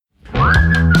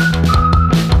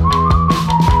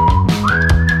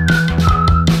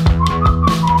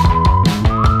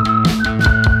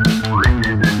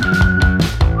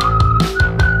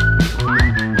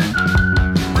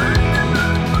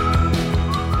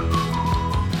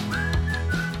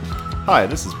Hi,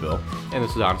 this is Bill, And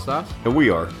this is Anastas. and we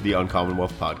are the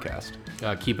Uncommonwealth Podcast.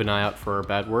 Keep an eye out for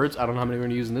bad words. I don't know how many we're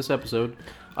going to use in this episode.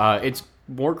 It's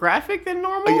more graphic than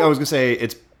normal. I was going to say,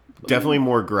 it's definitely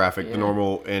more graphic than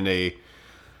normal in a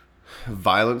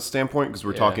violence standpoint, because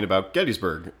we're talking about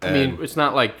Gettysburg. I mean, it's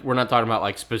not like, we're not talking about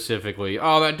like specifically,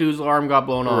 oh, that dude's arm got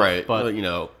blown off. right, But, you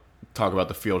know, talk about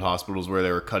the field hospitals where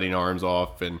they were cutting arms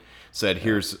off and said,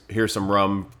 here's some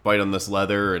rum, bite on this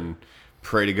leather, and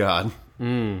pray to God.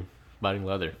 biting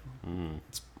leather.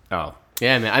 Oh,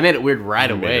 Yeah, man. I made it weird right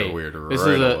You away. made it weird This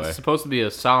right is away. supposed to be a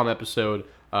solemn episode,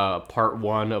 part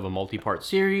one of a multi-part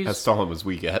series. as solemn as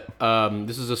we get.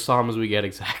 This is as solemn as we get,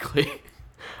 exactly.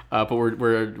 But we're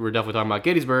definitely talking about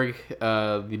Gettysburg,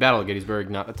 the Battle of Gettysburg,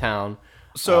 not the town.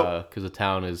 So- because the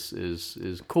town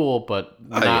is cool, but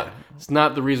it's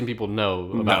not the reason people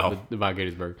know about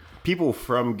Gettysburg. People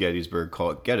from Gettysburg call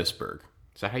it Gettysburg.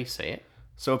 Is that how you say it?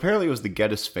 So apparently it was the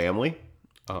Geddes family,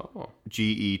 Oh,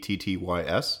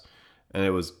 Gettys, and it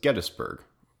was Gettysburg.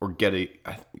 Or Getty.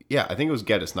 I think it was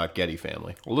Geddes, not Getty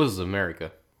family. well, this is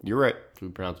America. You're right. So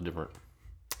we pronounce it different.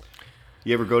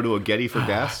 You ever go to a Getty for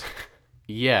gas?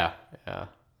 Yeah.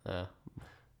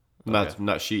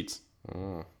 Not Sheets.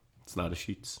 It's not a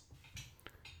Sheets.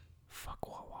 Fuck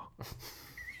Wawa.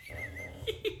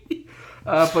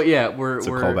 But yeah, we're It's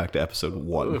a callback to episode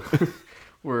 1.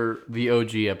 we're the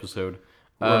OG episode.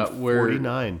 We're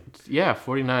 49. Yeah,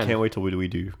 49. Can't wait till we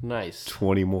do Nice.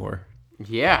 20 more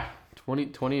Yeah,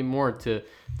 20 more to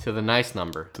the nice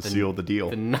number. to seal the deal.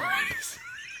 The nice.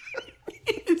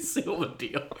 Seal the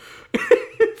deal.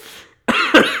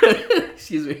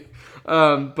 Excuse me.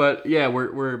 But yeah,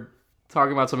 we're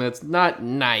talking about something that's not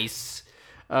nice.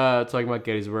 Talking about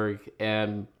Gettysburg.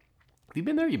 And have you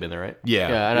been there? You've been there, right?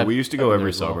 Yeah, and we used to go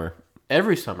every summer.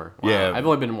 Every summer? Wow. Yeah. I've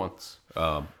only been once.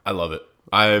 I love it.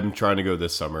 I'm trying to go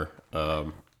this summer.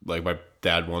 Like my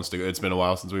dad wants to go. It's been a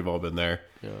while since we've all been there.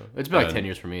 Yeah. It's been like And 10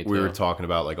 years for me, too. We were talking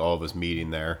about like all of us meeting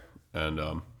there, and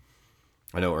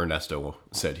I know Ernesto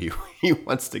said he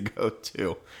wants to go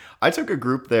too. I took a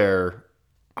group there.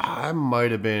 I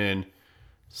might have been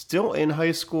still in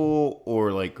high school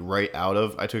or like right out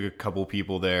of. I took a couple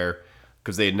people there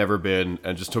because they had never been,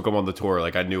 and just took them on the tour.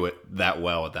 Like I knew it that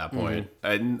well at that point.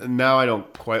 And now I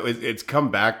don't quite. It's come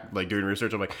back like doing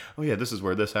research. I'm like, oh yeah, this is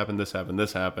where this happened,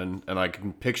 and I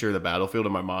can picture the battlefield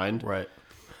in my mind. Right.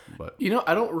 But You know,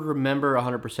 I don't remember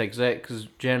 100% because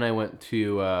Jen and I went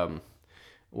to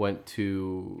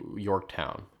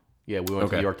Yorktown. Yeah, we went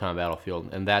to the Yorktown battlefield,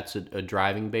 and that's a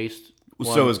driving based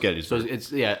one. So is Gettysburg. So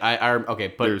it's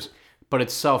okay, but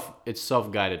it's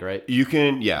self guided, right? you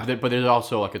can But there's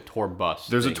also like a tour bus.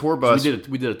 There's a thing. tour bus. So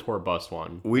we did a tour bus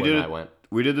one. I went.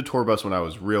 We did the tour bus when I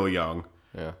was real young.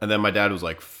 Yeah. And then my dad was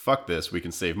like, fuck this, we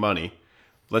can save money.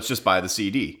 Let's just buy the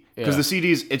CD. Because the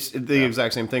CDs, it's the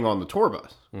exact same thing on the tour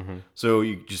bus. Mm-hmm. So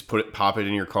you just pop it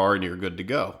in your car and you're good to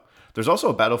go. There's also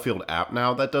a Battlefield app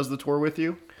now that does the tour with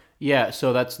you. Yeah,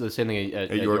 so that's the same thing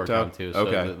at Yorktown too. So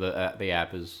Okay. the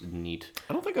app is neat.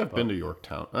 I don't think I've been to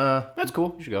Yorktown. That's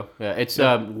cool. You should go. Yeah,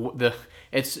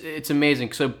 it's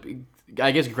amazing. So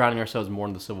I guess grounding ourselves more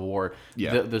in the Civil War.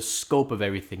 Yeah. The scope of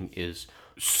everything is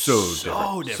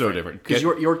So different. Because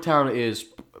Yorktown is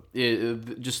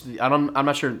just I'm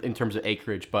not sure in terms of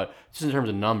acreage, but just in terms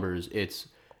of numbers, it's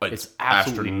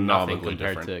absolutely nothing astronomically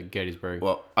compared different. to Gettysburg.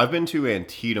 Well, I've been to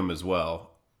Antietam as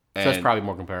well. So that's probably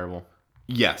more comparable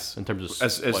Yes. in terms of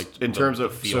the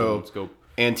field and scope.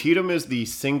 Antietam is the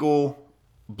single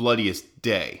bloodiest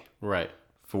day Right.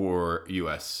 for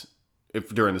U.S.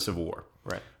 During the Civil War.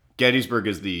 Right. Gettysburg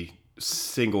is the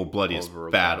single bloodiest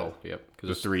battle. Yep. The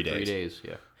Because 3 days. 3 days.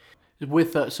 Yeah.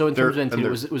 With so in terms of and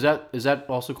Antietam, is that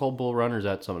also called Bull Run or is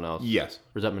that something else? Yes.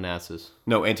 Or is that Manassas?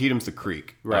 No, Antietam's the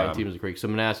creek. Right. Antietam's the creek. So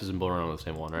Manassas and Bull Run are the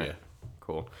same one, right? Yeah.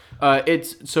 Cool.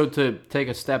 It's so to take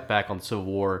a step back on the Civil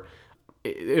War.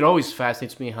 It always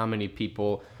fascinates me how many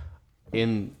people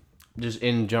in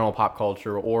general pop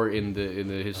culture or in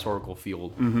the historical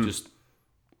field just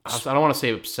I don't want to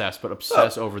say obsessed, but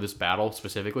obsess over this battle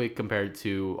specifically compared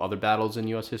to other battles in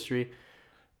U.S. history.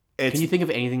 It's Can you think of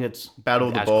anything that's Battle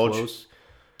of the as Bulge, close?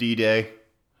 D-Day,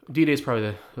 D-Day is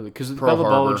probably because Pearl Battle of the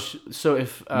Harbor. Bulge. So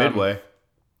if Midway,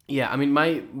 yeah, I mean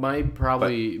my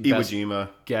probably best Iwo Jima.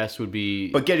 guess would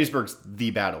be, But Gettysburg's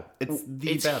the battle. It's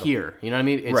the it's battle. here. You know what I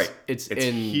mean? Right. It's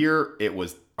here. It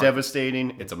was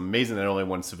devastating. It's amazing that only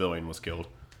one civilian was killed.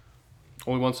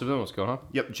 Only one civilian was killed, huh?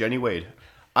 Yep, Jenny Wade.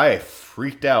 I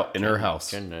freaked out in her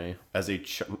house Jenny. as a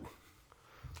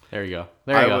There you go.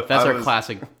 There you go. That's our was-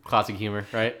 classic humor,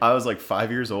 right? I was like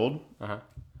 5 years old. Uh-huh.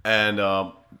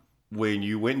 And when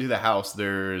you went into the house,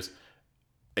 there's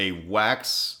a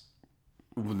wax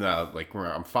no, like when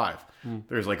I'm 5.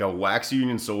 There's like a wax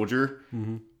Union soldier,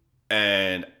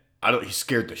 and he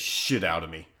scared the shit out of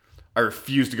me. I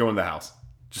refused to go in the house.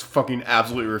 Just fucking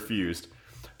absolutely refused.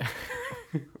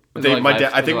 I think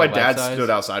my dad stood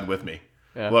outside with me.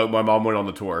 Yeah. Well, my mom went on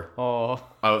the tour. Oh,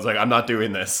 I was like, I'm not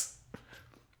doing this.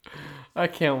 I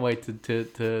can't wait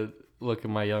to look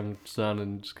at my young son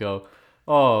and just go,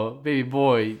 oh, baby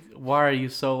boy, why are you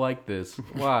so like this?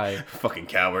 Why? Fucking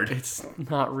coward. It's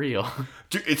not real.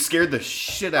 Dude, it scared the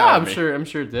shit out of me. I'm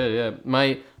sure it did.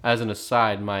 Yeah. As an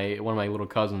aside, one of my little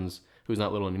cousins, who's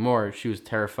not little anymore, she was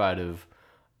terrified of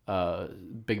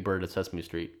Big Bird at Sesame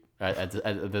Street. At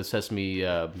the Sesame,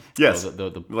 yes,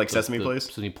 Sesame Place.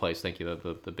 Sesame Place, thank you.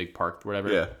 The big park,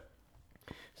 whatever. Yeah,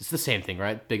 it's the same thing,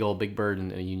 right? Big old Big Bird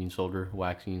and a Union soldier,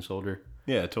 wax Union soldier.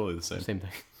 Yeah, totally the same. Same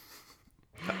thing.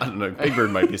 I don't know. Big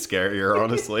Bird might be scarier,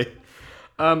 honestly.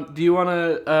 Do you want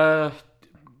to?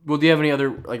 Well, do you have any other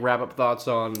like wrap up thoughts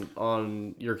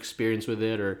on your experience with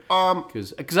it, or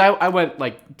because I went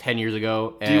like 10 years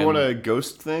ago. And, do you want a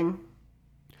ghost thing?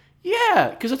 Yeah,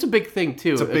 because that's a big thing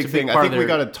too. It's a big thing. I think we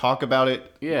got to talk about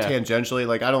it tangentially.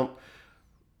 Like,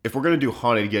 if we're gonna do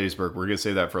Haunted Gettysburg, we're gonna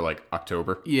save that for like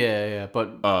October. Yeah,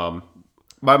 but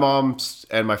my mom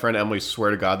and my friend Emily swear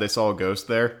to God they saw a ghost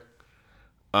there.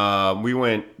 We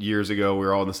went years ago. We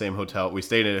were all in the same hotel. We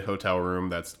stayed in a hotel room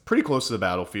that's pretty close to the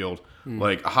battlefield.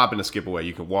 Like a hop and a skip away.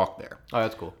 You can walk there. Oh,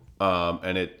 that's cool.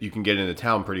 And you can get into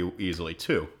town pretty easily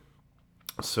too.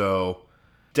 So,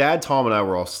 Dad, Tom, and I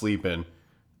were all sleeping.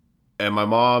 And my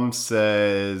mom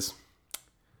says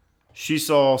she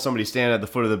saw somebody stand at the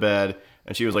foot of the bed,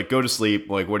 and she was like, "Go to sleep.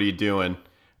 Like, what are you doing?"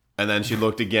 And then she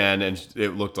looked again, and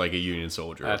it looked like a Union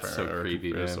soldier. That's so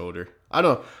creepy, man. Soldier. I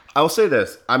don't know. I will say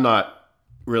this: I'm not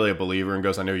really a believer in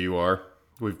ghosts. I know you are.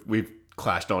 We've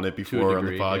clashed on it before on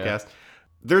the podcast. Yeah.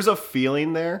 There's a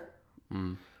feeling there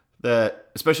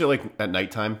that, especially like at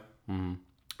nighttime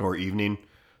or evening,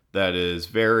 that is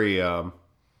very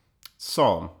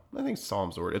solemn. I think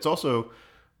solemn's the word. It's also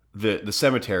the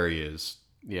cemetery is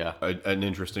an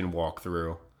interesting walk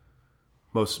through.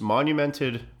 Most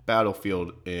monumented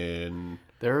battlefield in.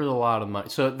 There's a lot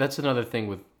of so that's another thing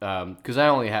with because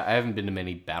I haven't been to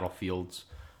many battlefields.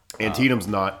 Antietam's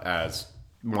not as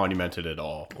monumented at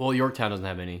all. Well, Yorktown doesn't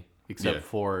have any except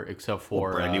for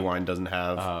Brandywine doesn't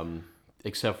have.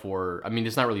 Except for, I mean,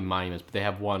 it's not really monuments, but they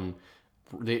have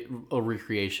a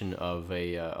recreation of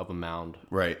a mound,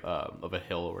 right? Of a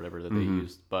hill or whatever that they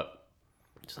used, but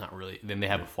it's not really. Then they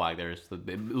have a flag there. So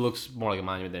it looks more like a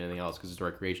monument than anything else because it's a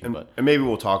recreation. And maybe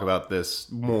we'll talk about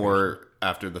this more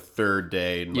after the third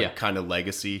day and kind of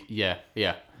legacy. Yeah.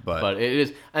 But it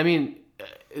is. I mean,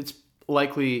 it's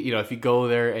likely, if you go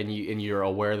there and you're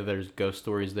aware that there's ghost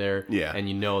stories there, and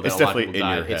you know that it's a lot of definitely people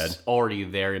died, in your head. It's already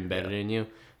there embedded in you.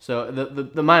 So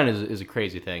the mind is a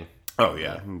crazy thing. Oh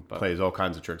yeah, plays all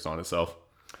kinds of tricks on itself.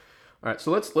 All right,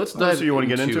 so let's dive. So you want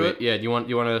to get into it? Yeah. Do you want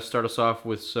to start us off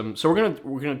with some? So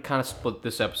we're gonna kind of split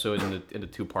this episode into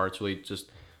 2 parts, really,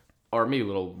 or maybe a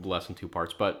little less than 2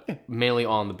 parts, but mainly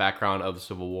on the background of the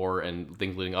Civil War and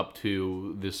things leading up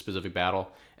to this specific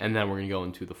battle, and then we're gonna go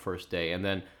into the first day, and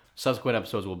then subsequent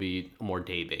episodes will be more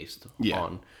day based. Yeah.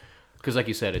 Because like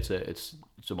you said, it's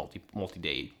a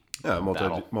multi-day. Yeah,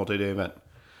 multi-day event.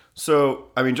 So,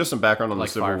 I mean, just some background on the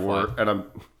Civil War, and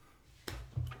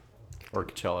or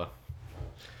Coachella.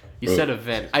 You said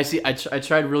event. I see. I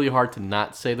tried really hard to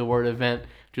not say the word event,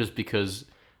 just because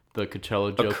the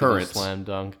Coachella joke is a slam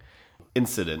dunk.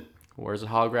 Incident. Where's the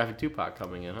holographic Tupac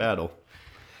coming in? Huh? Battle.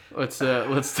 Let's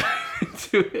dive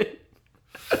into it.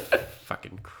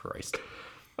 Fucking Christ.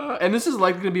 And this is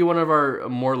likely to be one of our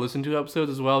more listened to episodes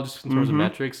as well, just in terms of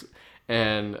metrics.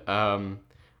 And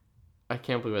I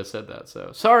can't believe I said that.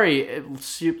 So sorry,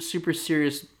 super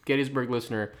serious Gettysburg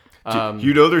listener.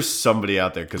 Dude, there's somebody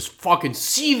out there because fucking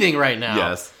seething right now.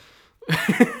 Yes.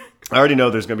 I already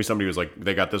know there's gonna be somebody who's like,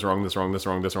 they got this wrong, this wrong, this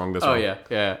wrong, this wrong, this wrong. Oh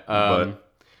yeah.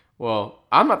 Well,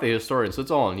 I'm not the historian, so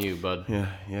it's all on you, bud.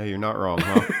 Yeah, you're not wrong.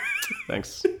 Well,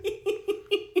 thanks.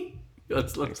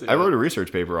 Let's I wrote a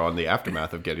research paper on the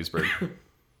aftermath of Gettysburg.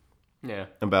 Yeah.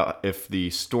 About if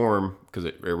the storm, because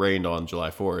it rained on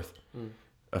July 4th,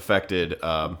 affected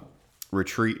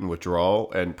retreat and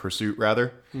withdrawal and pursuit,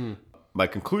 rather. My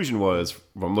conclusion was,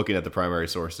 from looking at the primary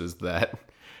sources, that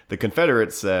the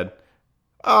Confederates said,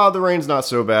 the rain's not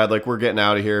so bad. Like, we're getting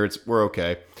out of here. We're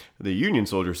okay. The Union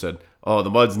soldiers said, the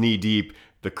mud's knee deep.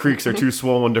 The creeks are too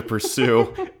swollen to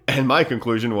pursue. And my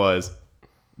conclusion was,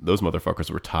 those motherfuckers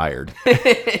were tired.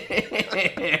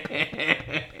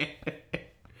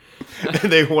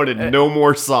 They wanted no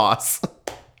more sauce.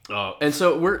 And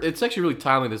so it's actually really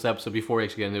timely, this episode, before we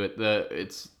actually get into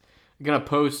it. gonna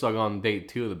post like on day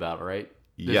 2 of the battle, right?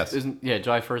 Yes.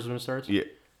 July 1st is when it starts. Yeah,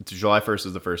 July 1st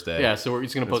is the first day. Yeah, so we're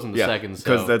just gonna post on the second.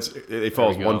 Because So it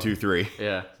falls 1, 2, 3.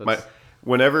 yeah.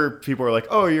 Whenever people are like,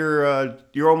 "Oh,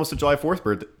 you're almost a July 4th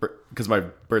birthday," because my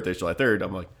birthday's July 3rd,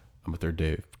 I'm like, "I'm a third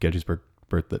day of Gettysburg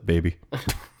birthday, baby."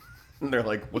 And they're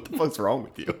like, "What the fuck's wrong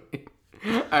with you?"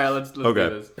 All right, let's do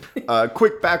this.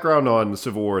 Quick background on the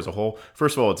Civil War as a whole.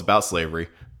 First of all, it's about slavery.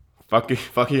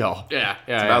 Fuck y'all. Yeah.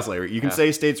 It's about slavery. You can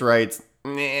say states' rights.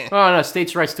 Nah. Oh no,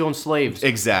 states' rights to own slaves.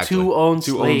 Exactly. To own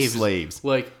slaves. slaves.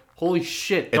 Like, holy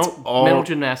shit! It's all mental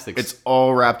gymnastics. It's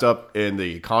all wrapped up in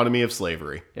the economy of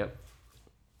slavery. Yep.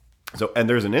 So, and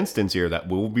there's an instance here that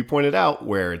will be pointed out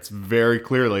where it's very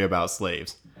clearly about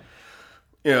slaves.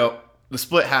 You know, the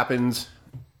split happens.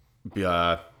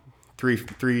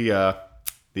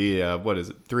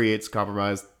 3/8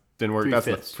 compromise didn't work. That's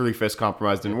the 3/5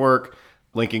 compromise didn't work.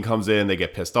 Lincoln comes in, they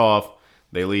get pissed off,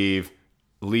 they leave.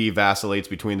 Lee vacillates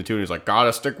between the two, and he's like,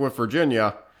 "Gotta stick with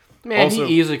Virginia." Man, also,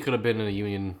 he easily could have been in a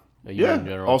Union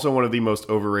general. Also one of the most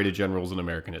overrated generals in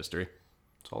American history.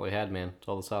 That's all they had, man. That's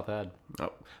all the South had.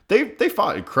 Oh, they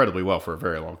fought incredibly well for a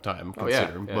very long time.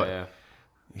 But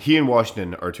he and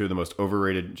Washington are two of the most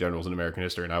overrated generals in American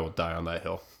history, and I will die on that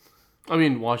hill. I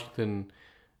mean, Washington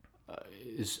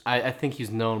I think he's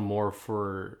known more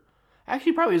for.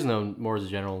 Actually, probably is known more as a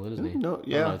general, isn't he? No,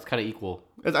 yeah, it's kind of equal.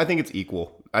 I think it's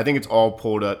equal. I think it's all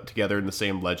pulled up together in the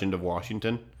same legend of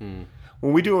Washington.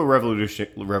 When we do a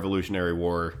Revolutionary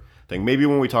War thing, maybe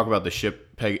when we talk about the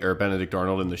ship or Benedict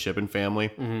Arnold and the Shippen family,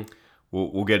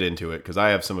 we'll get into it because I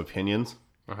have some opinions,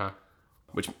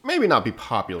 which maybe not be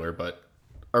popular, but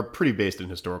are pretty based in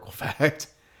historical fact.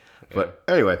 Okay. But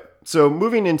anyway, so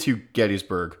moving into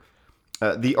Gettysburg,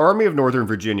 the Army of Northern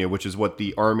Virginia, which is what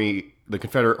the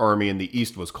Confederate Army in the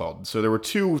East was called. So there were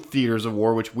two theaters of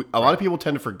war, which a lot of people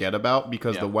tend to forget about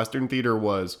because the Western theater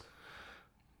was,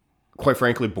 quite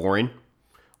frankly, boring.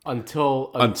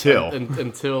 Until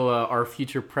our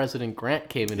future president Grant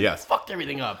came in and fucked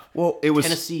everything up. Well, it was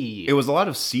Tennessee. It was a lot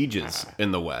of sieges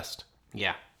in the West.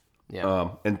 Yeah.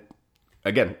 And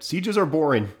again, sieges are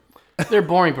boring. They're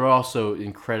boring, but also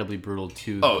incredibly brutal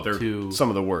to some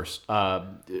of the worst.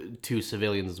 To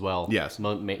civilians as well. Yes,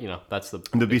 that's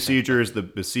the besiegers, the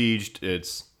besieged.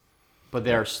 But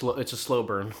they're slow. It's a slow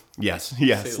burn. Yes,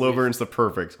 slow burn's the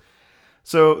perfect.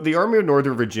 So the Army of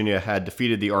Northern Virginia had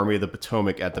defeated the Army of the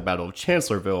Potomac at the Battle of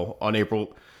Chancellorsville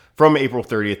from April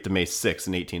 30th to May 6th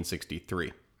in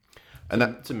 1863. And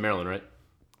it's in Maryland, right?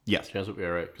 Yes. Yeah,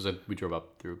 right. Because we drove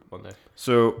up through one day.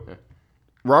 So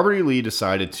Robert E. Lee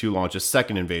decided to launch a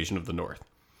second invasion of the North.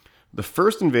 The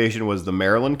first invasion was the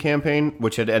Maryland campaign,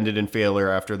 which had ended in failure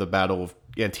after the Battle of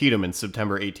Antietam in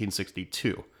September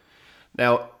 1862.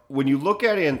 Now, when you look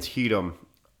at Antietam,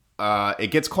 it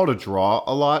gets called a draw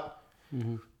a lot.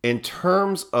 Mm-hmm. In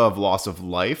terms of loss of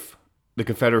life, the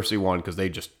Confederacy won because they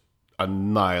just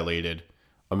annihilated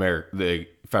the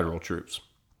Federal troops.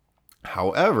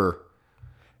 However,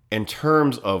 in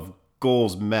terms of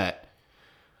goals met,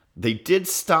 they did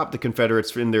stop the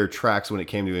Confederates in their tracks when it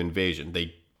came to invasion.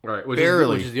 They which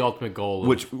is the ultimate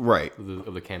goal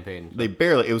of the campaign. They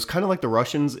barely. It was kind of like the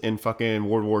Russians in fucking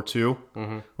World War II,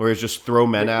 where it's just throw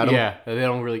men at them. Yeah, they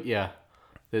don't really. Yeah,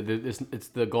 it's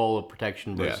the goal of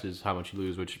protection versus how much you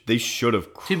lose, which they should have.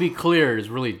 To be clear, is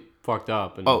really fucked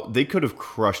up. They could have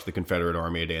crushed the Confederate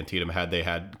Army at Antietam had they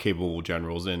had capable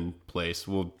generals in place.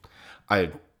 Well,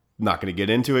 I'm not going to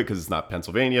get into it because it's not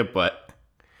Pennsylvania, but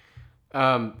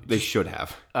they should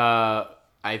have.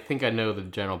 I think I know the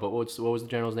general, but what was the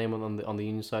general's name on the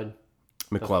Union side?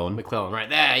 McClellan. McClellan, right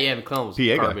there. Yeah, McClellan was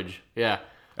PA garbage. Guy. Yeah.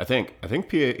 I think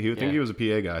PA. He would think he was a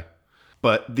PA guy.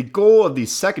 But the goal of the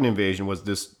second invasion was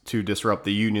to disrupt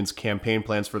the Union's campaign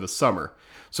plans for the summer.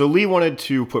 So Lee wanted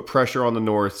to put pressure on the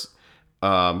North.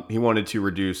 He wanted to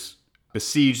reduce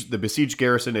the besieged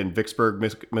garrison in Vicksburg,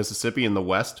 Mississippi, in the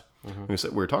West. We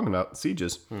were talking about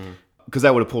sieges because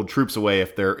that would have pulled troops away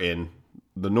if they're in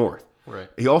the North. Right.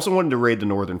 He also wanted to raid the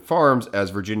northern farms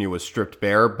as Virginia was stripped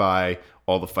bare by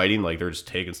all the fighting. Like they're just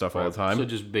taking stuff all the time. So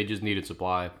they just needed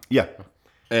supply. Yeah.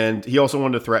 And he also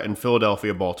wanted to threaten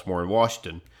Philadelphia, Baltimore, and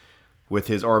Washington with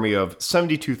his army of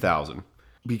 72,000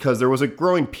 because there was a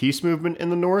growing peace movement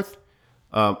in the North.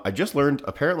 I just learned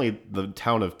apparently the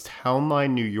town of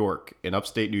Townline, New York, in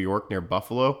upstate New York near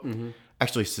Buffalo,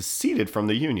 actually seceded from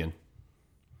the Union.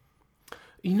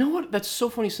 You know what? That's so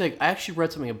funny saying. I actually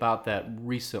read something about that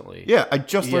recently. Yeah, I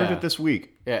just learned it this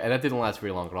week. Yeah, and that didn't last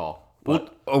very long at all.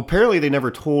 But well, apparently they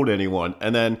never told anyone.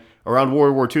 And then around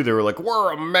World War II, they were like,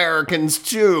 "We're Americans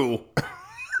too."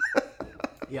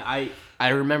 Yeah, I I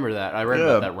remember that. I read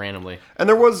about that randomly. And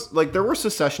there were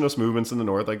secessionist movements in the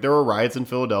North. Like there were riots in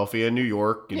Philadelphia and New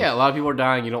York. Yeah, a lot of people are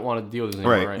dying. You don't want to deal with this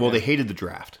anymore, right? Well, they hated the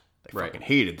draft. They fucking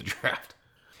hated the draft.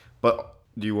 But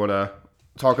do you want to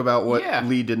talk about what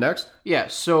Lee did next? Yeah,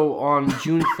 so on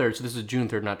June 3rd, so this is June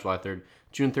 3rd, not July 3rd,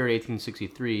 June 3rd,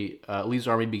 1863, Lee's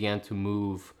army began to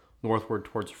move northward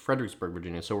towards Fredericksburg,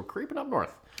 Virginia. So we're creeping up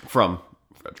north. From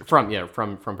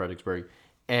Fredericksburg.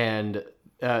 And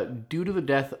due to the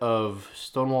death of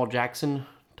Stonewall Jackson,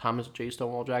 Thomas J.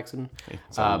 Stonewall Jackson.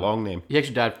 It's a long name. He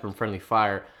actually died from friendly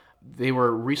fire. They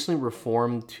were recently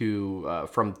reformed to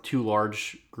from 2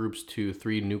 large groups to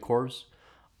 3 new corps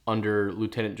under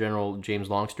Lieutenant General James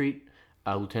Longstreet,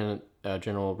 Lieutenant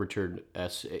General Richard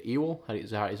S. Ewell, how do you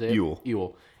say it?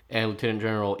 Ewell, and Lieutenant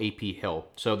General A.P. Hill.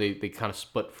 So they kind of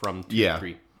split from 2 to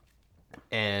 3.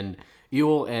 And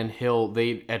Ewell and Hill,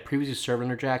 they had previously served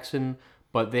under Jackson,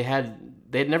 but they had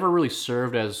never really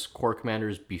served as corps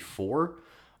commanders before.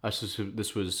 So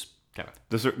this was kind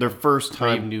of their first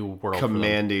time new world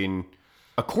commanding.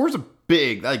 A corps is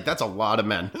big. Like that's a lot of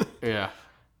men. Yeah.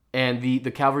 And the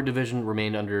cavalry division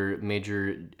remained under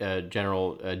Major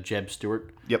General Jeb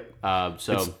Stuart. Yep.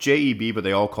 So it's Jeb, but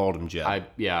they all called him Jeb.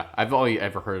 I've only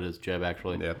ever heard it as Jeb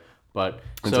actually. Yeah. But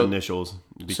his initials.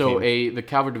 The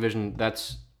cavalry division,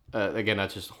 that's again,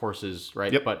 that's just horses,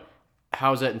 right? Yep. But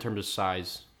how is that in terms of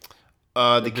size?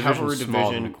 The cavalry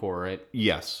division, the corps, right?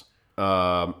 Yes.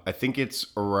 I think it's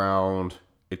around.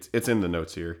 It's in the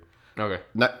notes here. Okay.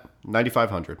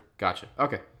 9,500. Gotcha.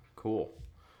 Okay. Cool.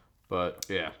 But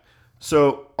yeah.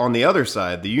 So on the other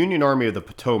side, the Union Army of the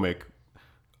Potomac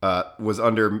was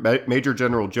under Major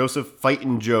General Joseph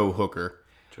Fightin' Joe Hooker.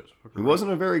 He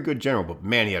wasn't a very good general, but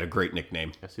man, he had a great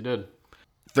nickname. Yes, he did.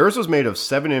 Theirs was made of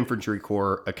 7 infantry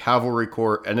corps, a cavalry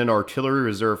corps, and an artillery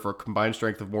reserve for a combined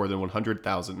strength of more than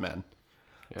 100,000 men.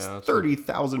 Yeah,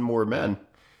 30,000 more men.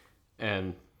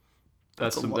 And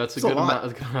that's a good amount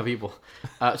of people.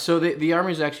 So the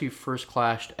armies actually first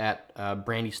clashed at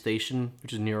Brandy Station,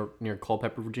 which is near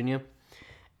Culpeper, Virginia.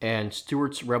 And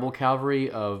Stuart's rebel cavalry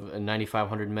of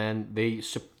 9,500 men,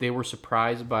 they were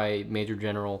surprised by Major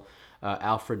General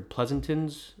Alfred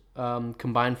Pleasanton's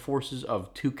combined forces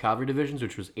of 2 cavalry divisions,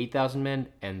 which was 8,000 men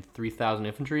and 3,000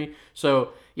 infantry.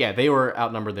 So yeah, they were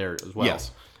outnumbered there as well. Yes.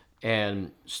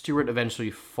 And Stuart eventually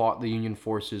fought the Union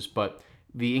forces, but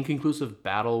the inconclusive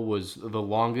battle was the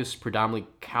longest, predominantly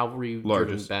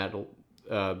cavalry-driven battle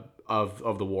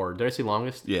of the war. Did I say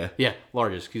longest? Yeah. Yeah,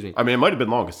 largest. Excuse me. I mean, it might have been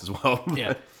longest as well.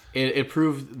 Yeah. It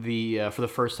proved for the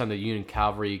first time the Union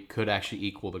cavalry could actually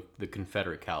equal the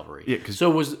Confederate cavalry. Yeah, because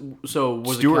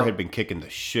Stuart had been kicking the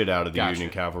shit out of the Union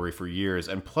cavalry for years,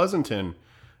 and Pleasanton,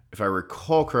 if I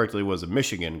recall correctly, was a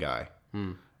Michigan guy,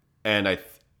 and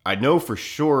I know for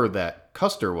sure that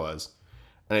Custer was.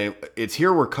 And it's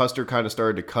here where Custer kind of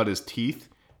started to cut his teeth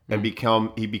and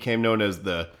became known as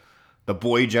the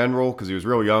boy general because he was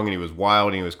real young and he was wild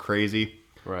and he was crazy.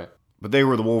 Right. But they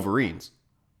were the Wolverines.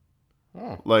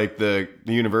 Oh. Like the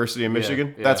University of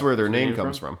Michigan. Yeah. That's where their name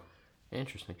comes from.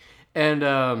 Interesting. And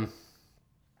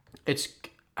it's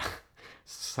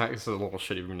a little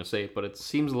shitty for me to say it, but it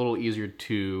seems a little easier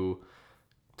to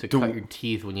cut your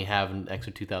teeth when you have an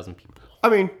extra 2,000 people. I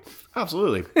mean,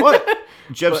 absolutely. But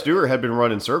Jeb Stuart had been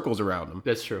running circles around him.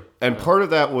 That's true. And part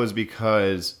of that was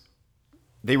because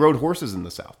they rode horses in the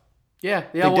South. Yeah.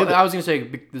 I was going to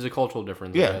say there's a cultural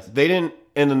difference. Yeah. They didn't,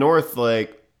 in the North,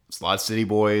 like, it's a lot of city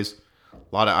boys,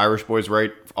 a lot of Irish boys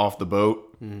right off the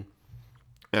boat. Mm-hmm. You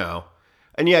know.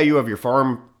 And yeah, you have your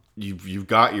farm, you've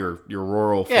got your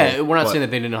rural. Yeah, we're not saying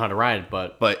that they didn't know how to ride,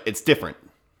 but it's different.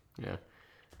 Yeah.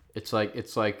 It's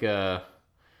like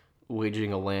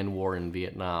waging a land war in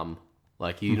Vietnam.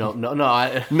 Like you don't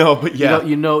but yeah,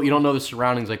 you don't know the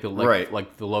surroundings like the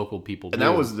local people do. And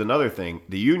that was another thing.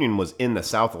 The Union was in the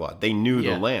South a lot. They knew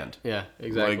the land. Yeah,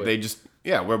 exactly. Like they just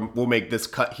we'll make this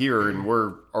cut here and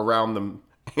we're around them.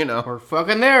 You know, we're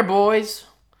fucking there, boys.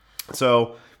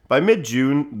 So by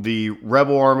mid-June, the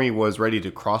rebel army was ready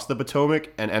to cross the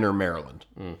Potomac and enter Maryland.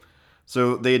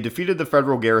 So they had defeated the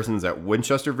federal garrisons at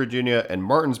Winchester, Virginia, and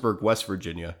Martinsburg, West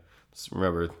Virginia.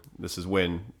 Remember, this is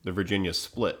when the Virginia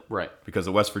split. Right. Because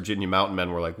the West Virginia mountain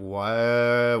men were like,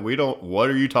 what? What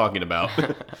are you talking about?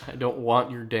 I don't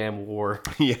want your damn war.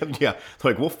 Yeah.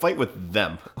 Like, we'll fight with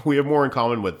them. We have more in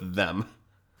common with them.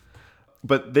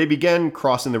 But they began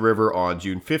crossing the river on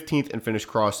June 15th and finished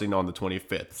crossing on the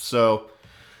 25th. So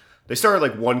they started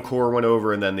like one corps went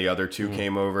over and then the other two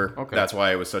came over. Okay. That's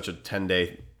why it was such a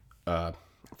 10-day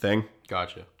thing.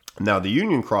 Gotcha. Now, the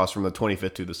Union crossed from the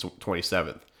 25th to the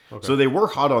 27th. Okay. So they were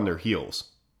hot on their heels.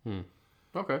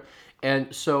 Okay.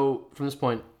 And so from this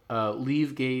point, Lee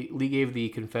gave the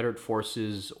Confederate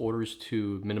forces orders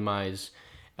to minimize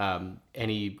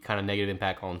any kind of negative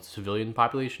impact on civilian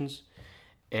populations.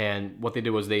 And what they did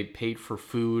was they paid for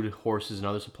food, horses, and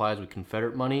other supplies with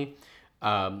Confederate money,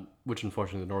 which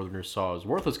unfortunately the Northerners saw as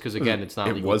worthless because, again, it's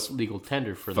not legal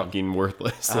tender for them. Fucking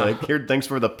worthless. Like, here, thanks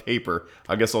for the paper.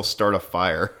 I guess I'll start a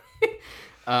fire.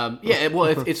 Yeah, well,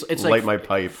 it's Light like, my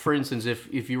pipe. For instance,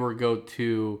 if you were to go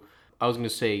to, I was going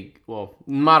to say, well,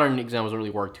 modern examples don't really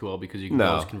work too well because you can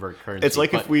always convert currency. It's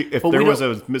like if there was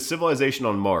a civilization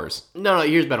on Mars. No,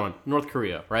 here's a better one. North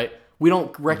Korea, right? We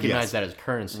don't recognize that as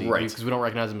currency, right? Because we don't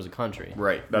recognize them as a country,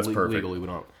 right? That's perfect. Legally, we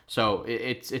don't. So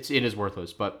it is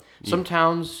worthless. But some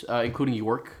towns, including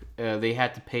York, they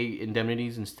had to pay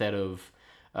indemnities instead of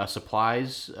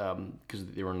supplies because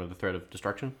they were under the threat of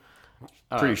destruction.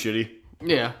 Pretty shitty.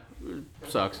 Yeah,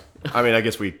 sucks. I mean, I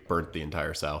guess we burnt the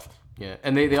entire South. Yeah,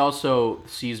 and they also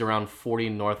seized around 40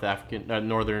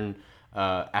 northern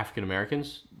African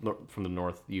Americans from the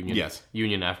North Union. Yes,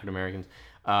 Union African Americans.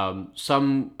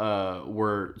 Some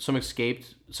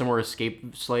escaped. Some were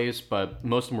escaped slaves, but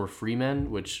most of them were free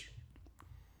men, which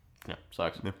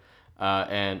sucks. Yeah.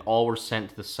 And all were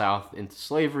sent to the South into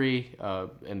slavery,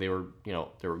 and they were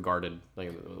guarded.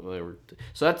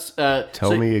 So that's.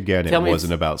 Tell me again, it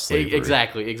wasn't about slavery.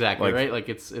 Exactly, like, right? Like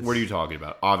it's. What are you talking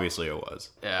about? Obviously, it was.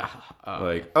 Yeah.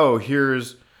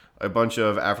 Here's a bunch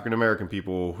of African American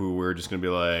people who were just gonna be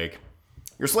like,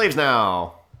 "You're slaves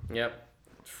now." Yep.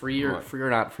 Free or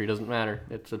not free doesn't matter.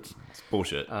 It's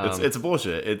bullshit. It's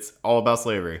bullshit. It's all about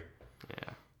slavery.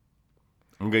 Yeah.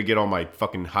 I'm gonna get on my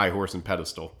fucking high horse and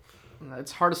pedestal.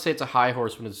 It's hard to say it's a high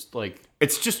horse when it's like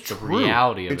it's just the true.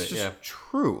 Reality of it's it. It's just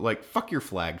true. Like fuck your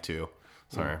flag too.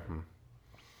 Sorry.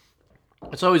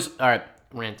 It's always all right.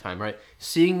 Rant time, right?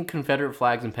 Seeing Confederate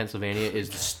flags in Pennsylvania is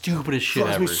the stupidest shit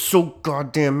ever. Me so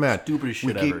goddamn mad. Stupidest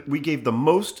shit ever. We gave the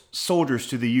most soldiers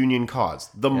to the Union cause.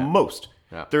 The most.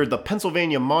 Yeah. The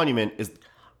Pennsylvania Monument is.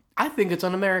 I think it's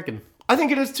un-American. I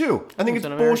think it is too. I think it's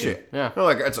bullshit. Yeah.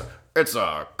 Like it's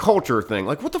a culture thing.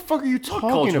 Like what the fuck are you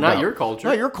talking about? Not your culture.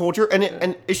 Not your culture, and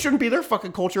it shouldn't be their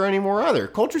fucking culture anymore either.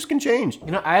 Cultures can change.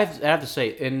 I have to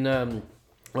say,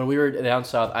 when we were down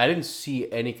south, I didn't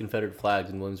see any Confederate flags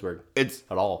in Williamsburg. At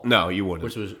all. No, you wouldn't.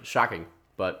 Which was shocking,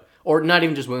 or not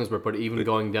even just Williamsburg, but even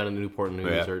going down to Newport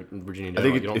News or Virginia. I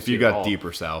think if you got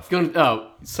deeper south,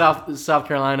 South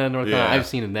Carolina, North Carolina, I've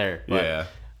seen them there. But,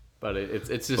 but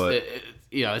it's just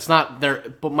it's not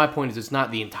there. But my point is, it's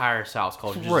not the entire South's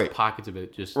culture, just pockets of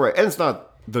it. Just right, and it's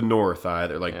not the North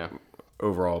either. Like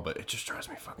overall, but it just drives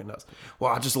me fucking nuts.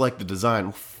 Well, I just like the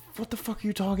design. What the fuck are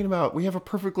you talking about? We have a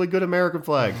perfectly good American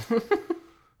flag.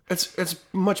 It's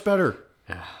much better.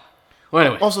 Yeah. Well,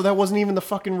 anyway. Also, that wasn't even the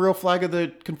fucking real flag of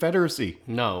the Confederacy.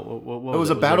 No. It was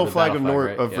a battle flag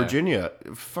of Virginia.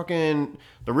 Fucking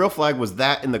the real flag was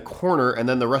that in the corner, and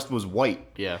then the rest was white.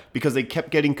 Yeah. Because they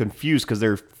kept getting confused because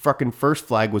their fucking first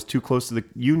flag was too close to the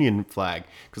Union flag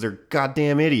because they're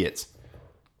goddamn idiots.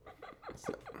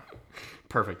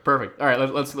 Perfect. All right,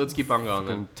 let's keep on going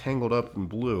then. Tangled up in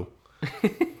blue.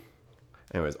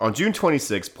 Anyways, on June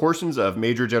 26, portions of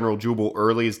Major General Jubal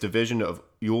Early's division of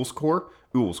Ewell's Corps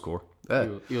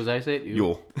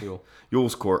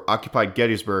occupied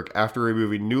Gettysburg after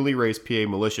removing newly raised PA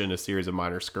militia in a series of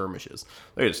minor skirmishes.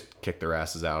 They just kicked their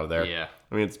asses out of there. Yeah.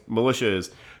 I mean, militia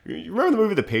is... You remember the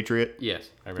movie The Patriot? Yes,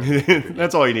 I remember.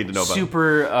 That's all you need to know about it.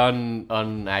 Super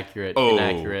inaccurate.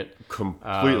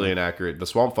 Completely inaccurate. The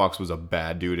Swamp Fox was a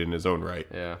bad dude in his own right.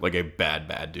 Yeah. Like a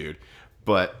bad dude.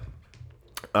 But...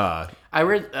 I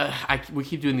read. We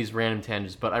keep doing these random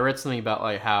tangents, but I read something about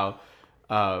like how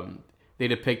they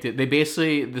depicted.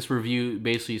 This review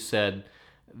basically said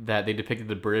that they depicted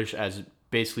the British as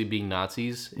basically being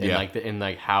Nazis and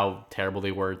like how terrible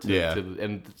they were.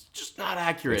 And it's just not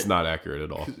accurate. It's not accurate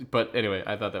at all. But anyway,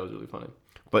 I thought that was really funny.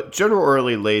 But General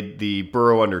Early laid the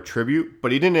borough under tribute,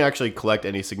 but he didn't actually collect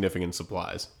any significant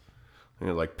supplies. And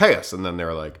they're like, pay us. And then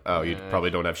they're like, oh, you probably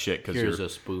don't have shit because you're a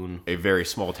spoon. A very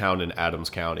small town in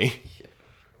Adams County.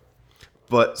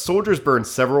 But soldiers burned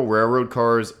several railroad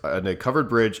cars and a covered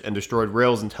bridge and destroyed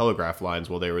rails and telegraph lines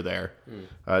while they were there.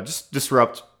 Just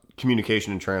disrupt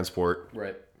communication and transport.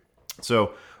 Right.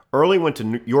 So Early went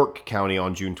to York County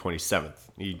on June 27th.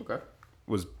 He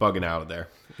was bugging out of there.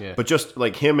 Yeah. But just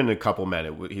like him and a couple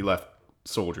men, he left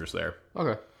soldiers there.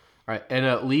 Okay. All right,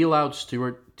 and Lee allowed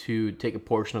Stuart to take a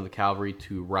portion of the cavalry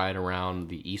to ride around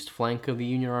the east flank of the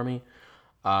Union Army.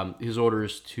 His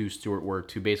orders to Stuart were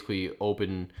to basically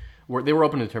they were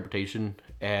open to interpretation,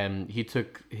 and he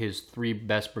took his 3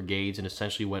 best brigades and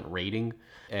essentially went raiding,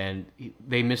 and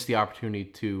they missed the opportunity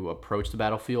to approach the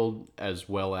battlefield, as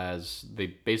well as they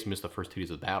basically missed the first 2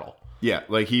 days of the battle. Yeah,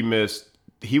 like he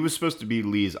was supposed to be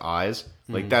Lee's eyes.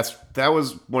 Like that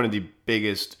was one of the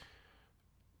biggest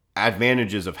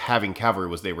advantages of having cavalry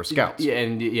was they were scouts. Yeah,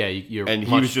 you're And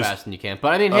he much was just faster than you can.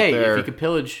 But I mean, hey, there. if you could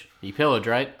pillage, you pillage,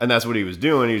 right? And that's what he was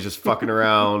doing. He was just fucking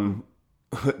around.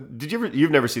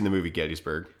 You've never seen the movie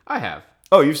Gettysburg? I have.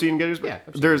 Oh, you've seen Gettysburg? Yeah.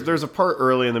 I've seen There's a part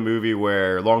early in the movie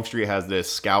where Longstreet has this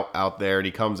scout out there, and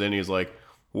he comes in, and he's like,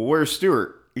 well, where's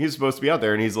Stewart? He's supposed to be out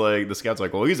there. And he's like, the scout's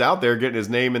like, well, he's out there getting his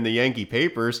name in the Yankee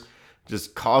papers,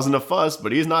 just causing a fuss,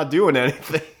 but he's not doing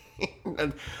anything.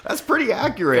 And that's pretty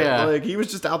accurate. Yeah. Like, he was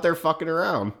just out there fucking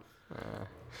around.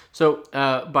 So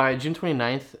by June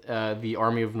 29th, the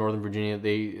Army of Northern Virginia,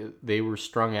 they were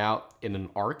strung out in an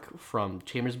arc from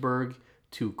Chambersburg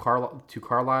to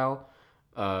Carlisle,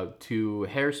 to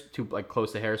like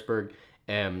close to Harrisburg,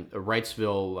 and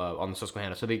Wrightsville on the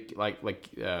Susquehanna. So they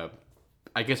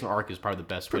I guess an arc is probably the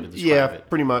best way to describe it.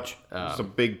 Pretty much. It's a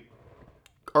big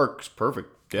arc's perfect.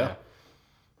 Yeah.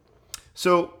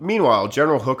 So, meanwhile,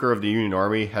 General Hooker of the Union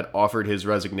Army had offered his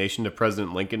resignation to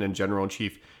President Lincoln and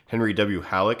General-in-Chief Henry W.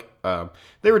 Halleck.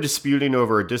 They were disputing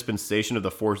over a dispensation of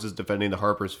the forces defending the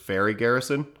Harper's Ferry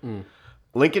garrison.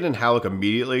 Lincoln and Halleck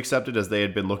immediately accepted, as they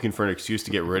had been looking for an excuse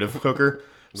to get rid of Hooker.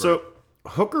 So,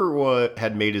 Hooker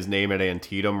had made his name at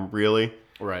Antietam, really.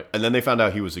 Right. And then they found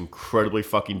out he was incredibly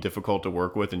fucking difficult to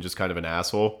work with and just kind of an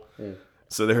asshole.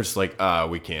 So they're just like,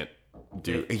 we can't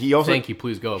do. He also Thank you,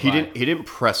 please go. He didn't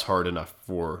press hard enough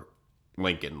for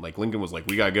Lincoln. Like Lincoln was like,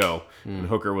 we gotta go, and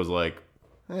Hooker was like,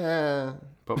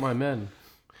 But my men.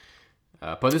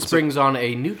 But this brings on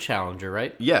a new challenger,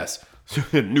 right? yes,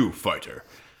 new fighter.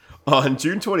 On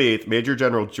June 28th, Major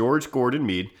General George Gordon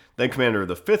Meade, then commander of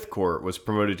the 5th Corps, was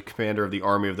promoted to commander of the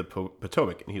Army of the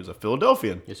Potomac, and he was a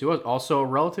Philadelphian. Yes, he was also a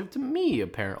relative to me,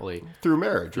 apparently. Through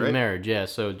marriage, right? Marriage, yeah.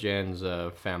 So Jan's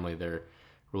family, they're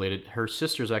related. Her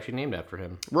sister's actually named after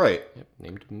him. Right. Yep,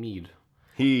 named Meade.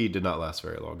 He did not last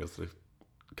very long as the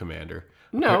commander.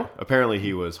 No. Apparently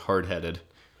he was hard-headed.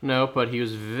 No, but he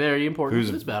was very important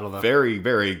in this battle, though. Very,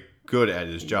 very good at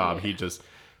his job. He just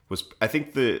was, I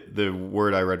think the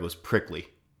word I read was prickly.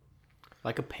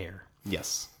 Like a pear.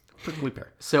 Yes. Prickly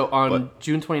pear. So on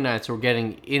June 29th, so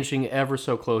we're inching ever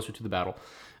so closer to the battle.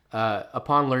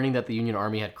 Upon learning that the Union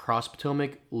Army had crossed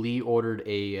Potomac, Lee ordered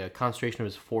a concentration of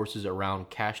his forces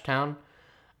around Cashtown,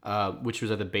 which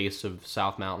was at the base of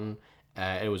South Mountain.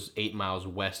 It was 8 miles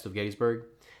west of Gettysburg.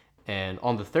 And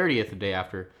on the 30th, the day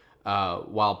after,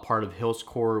 while part of Hill's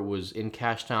Corps was in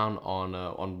Cashtown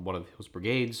on one of Hill's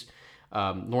brigades,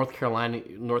 North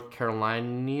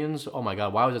Carolinians. Oh my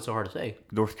God, why was it so hard to say?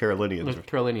 North Carolinians. North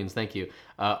Carolinians, thank you.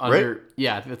 Right?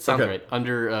 Yeah, that sounds right.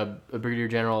 Under Brigadier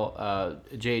General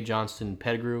J. Johnston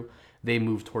Pettigrew, they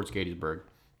moved towards Gettysburg.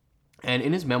 And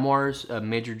in his memoirs,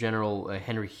 Major General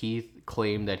Henry Heath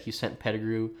claimed that he sent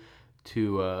Pettigrew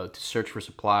to search for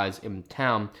supplies in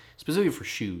town, specifically for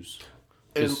shoes.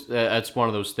 That's one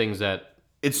of those things that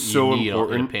it's so need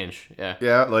important in a pinch. Yeah.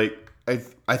 Yeah, like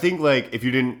I think like if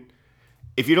you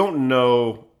don't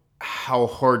know how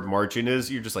hard marching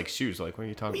is, you're just like shoes. Like what are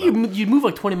you talking about? You move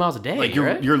like 20 miles a day. Like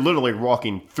right? you're literally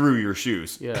walking through your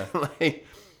shoes. Yeah. Like,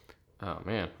 oh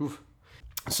man. Oof.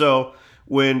 So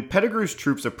when Pettigrew's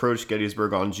troops approached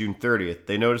Gettysburg on June 30th,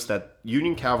 they noticed that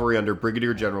Union cavalry under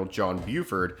Brigadier General John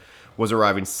Buford was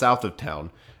arriving south of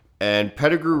town, and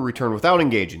Pettigrew returned without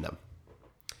engaging them.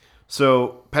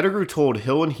 So Pettigrew told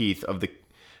Hill and Heath of the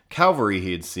cavalry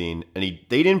he had seen, and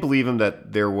they didn't believe him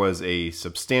that there was a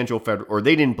substantial federal, or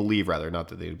they didn't believe, rather, not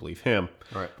that they didn't believe him,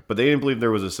 right, but they didn't believe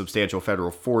there was a substantial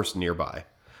federal force nearby,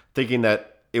 thinking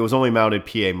that it was only mounted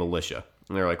PA militia.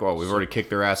 And they're like, well, we've already kicked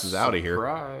their asses out of here.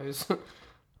 Surprise.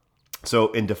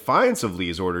 So in defiance of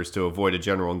Lee's orders to avoid a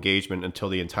general engagement until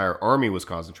the entire army was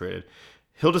concentrated,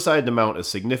 Hill decided to mount a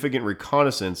significant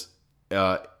reconnaissance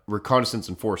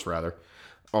in force,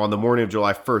 on the morning of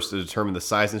July 1st to determine the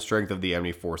size and strength of the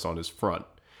enemy force on his front.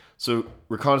 So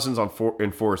reconnaissance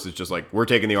in force is just like, we're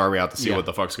taking the army out to see what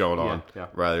the fuck's going on,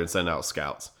 rather than sending out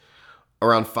scouts.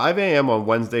 Around 5 a.m. on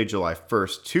Wednesday, July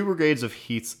 1st, 2 brigades of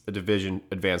Heath's division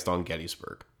advanced on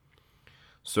Gettysburg.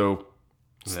 So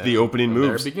the opening moves.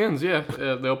 There it begins,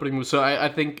 the opening moves. So I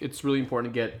think it's really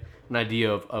important to get an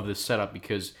idea of this setup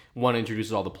because, one,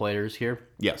 introduces all the players here.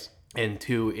 Yes. And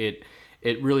 2,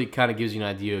 it really kind of gives you an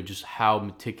idea of just how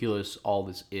meticulous all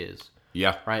this is.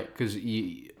 Yeah. Right? Because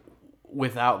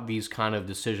without these kind of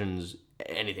decisions,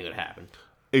 anything would happen.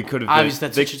 It could have obviously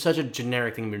that's such a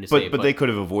generic thing to say. But they could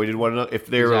have avoided one another if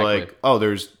they were like, oh,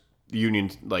 there's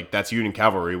Union, like that's Union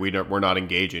cavalry. We're not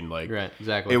engaging. Like Right,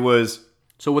 exactly. it was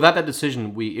So without that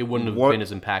decision, it wouldn't have been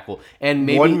as impactful, and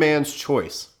maybe one man's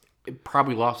choice. it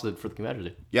probably lost it for the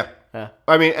Confederacy. Yeah. Yeah.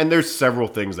 I mean, and there's several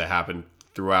things that happen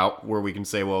throughout where we can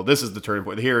say, well, this is the turning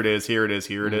point. Here it is. Here it is.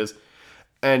 Here it is.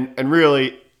 And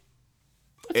really,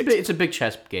 It's a big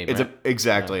chess game. it's right?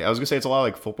 exactly. Yeah. I was gonna say it's a lot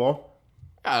like football,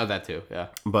 That too. Yeah.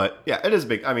 but yeah, it is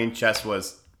big. I mean, chess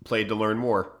was played to learn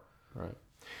war. Right.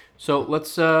 So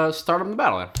let's start on the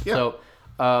battle then. Yeah. So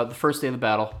the first day of the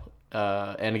battle,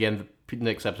 and again, the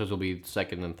next episodes will be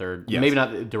second and third. Yes. Maybe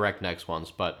not the direct next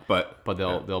ones, but But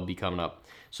they'll be coming up.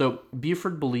 So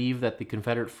Buford believed that the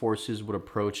Confederate forces would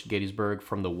approach Gettysburg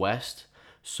from the west.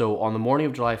 So on the morning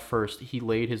of July 1st, he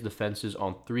laid his defenses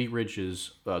on 3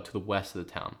 ridges to the west of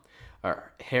the town.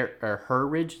 Her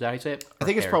Ridge, is that how you say it? I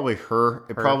think it's probably her.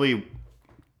 It probably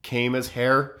came as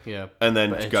hair. Yeah. And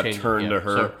then But it got changed- turned yeah. to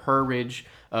her. So Her Ridge,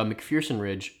 McPherson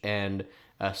Ridge, and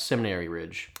Seminary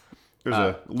Ridge. There's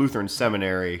a Lutheran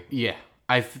seminary. Yeah,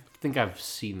 I think I've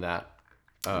seen that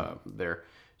there.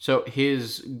 So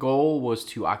his goal was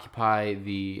to occupy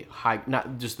the high,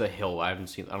 not just the hill. I don't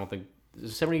think, is the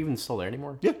seminary even still there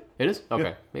anymore? Yeah. It is?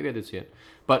 Okay, maybe I did see it.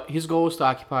 But his goal was to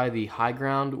occupy the high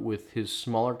ground with his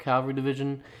smaller cavalry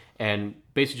division and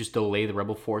basically just delay the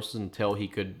rebel forces until he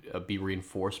could be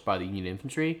reinforced by the Union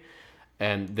infantry.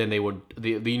 And then the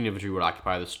Union infantry would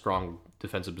occupy the strong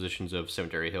defensive positions of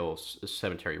Cemetery Hill,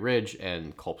 Cemetery Ridge,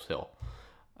 and Culp's Hill.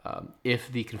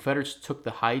 If the Confederates took the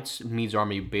heights, Meade's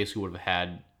army basically would have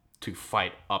had to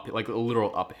fight up, like a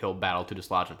literal uphill battle to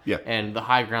dislodge them. Yeah. And the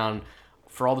high ground,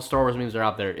 for all the Star Wars memes that are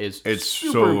out there, is It's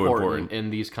super so important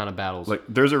in these kind of battles. Like,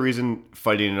 there's a reason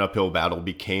fighting an uphill battle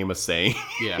became a saying.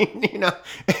 Yeah. You know,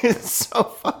 it's so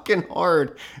fucking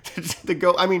hard to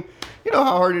go. I mean, you know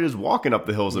how hard it is walking up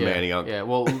the hills of Manioc. Yeah,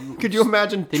 well, Could you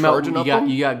imagine charging up them?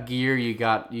 You got gear, you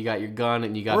got your gun,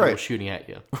 and you got people shooting at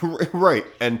you. Right.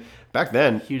 And back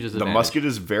then, Huge the disadvantage. musket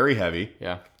is very heavy.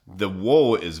 Yeah. The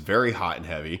wool is very hot and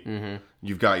heavy. Mm-hmm.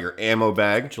 You've got your ammo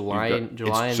bag. July in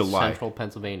central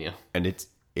Pennsylvania. And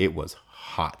it was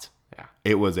hot. Yeah.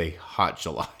 It was a hot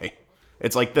July.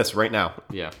 It's like this right now.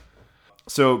 Yeah.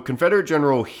 So Confederate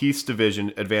General Heath's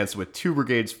division advanced with 2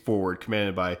 brigades forward,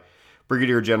 commanded by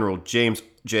Brigadier General James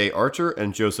J. Archer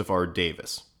and Joseph R.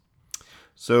 Davis.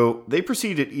 So they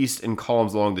proceeded east in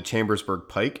columns along the Chambersburg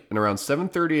Pike, and around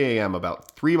 7:30 a.m.,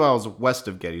 about 3 miles west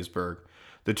of Gettysburg,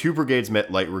 the 2 brigades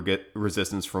met light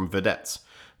resistance from vedettes.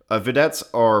 Vedettes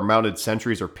are mounted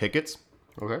sentries or pickets,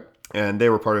 Okay. and they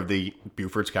were part of the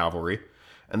Buford's cavalry,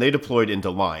 and they deployed into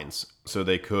lines so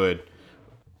they could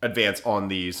advance on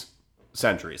these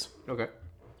sentries. Okay.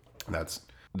 That's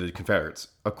the Confederates.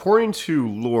 According to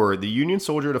lore, the Union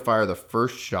soldier to fire the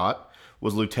first shot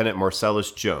was Lieutenant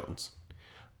Marcellus Jones.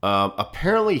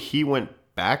 Apparently, he went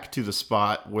back to the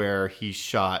spot where he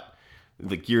shot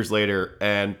like years later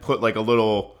and put like a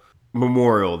little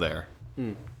memorial there.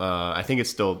 I think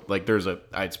it's still like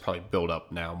it's probably built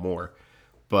up now more,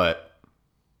 but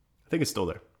I think it's still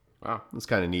there. Wow. It's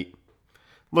kind of neat.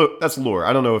 Look, that's lore.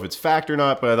 I don't know if it's fact or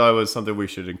not, but I thought it was something we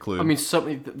should include. I mean,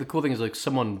 the cool thing is like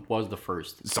someone was the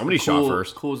first. Somebody shot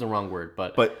first. Cool is the wrong word,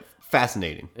 but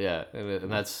fascinating. yeah,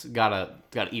 and that's gotta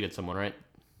eat at someone, right?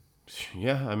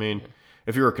 Yeah, I mean,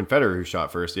 if you were a Confederate who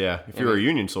shot first, yeah. If you were a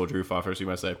Union soldier who fought first, you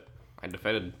might say, I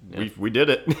defended. Yeah. we did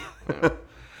it.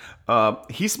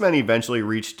 Heath's men eventually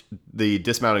reached the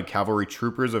dismounted cavalry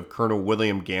troopers of Colonel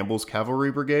William Gamble's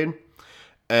cavalry brigade,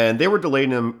 and they were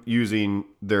delaying them using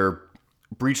their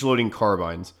breech-loading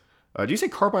carbines. Do you say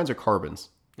carbines or carbines?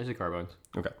 Is it carbines?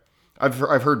 Okay. I've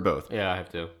heard both. Yeah, I have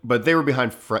to. But they were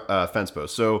behind fence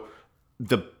posts. So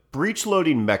the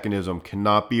breech-loading mechanism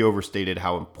cannot be overstated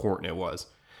how important it was.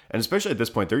 And especially at this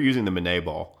point, they're using the Manet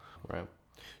ball. Right.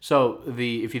 So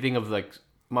if you think of like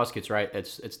muskets, right?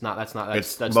 That's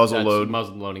muzzle load.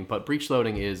 muzzle loading, but breech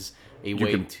loading is a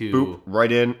way can to boop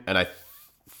right in, and I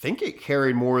think it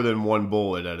carried more than one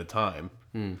bullet at a time.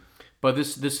 But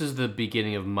this is the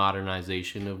beginning of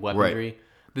modernization of weaponry. Right.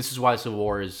 This is why Civil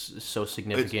War is so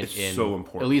significant. It's so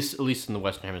important. At least in the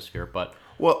Western Hemisphere. But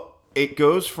Well, it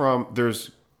goes from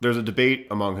there's a debate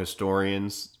among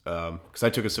historians because I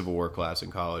took a Civil War class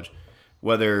in college,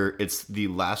 whether it's the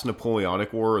last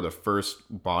Napoleonic War or the first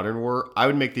modern war. I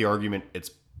would make the argument it's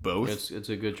both. it's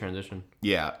a good transition.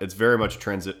 Yeah, it's very much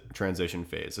transition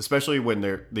phase, especially when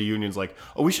the Union's like,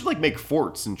 oh, we should like make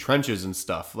forts and trenches and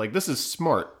stuff. Like this is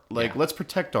smart. Like let's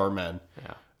protect our men.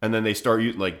 Yeah. And then they start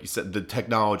using, like you said, the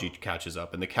technology catches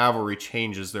up, and the cavalry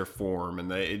changes their form,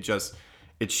 and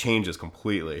it changes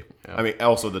completely. Yeah. I mean,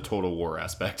 also the total war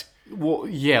aspect. Well,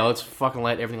 yeah, let's fucking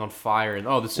light everything on fire. And,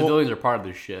 the civilians are part of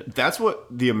this shit. That's what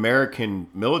the American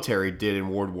military did in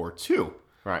World War II.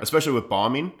 Right. Especially with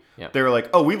bombing. Yeah. They were like,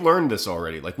 oh, we learned this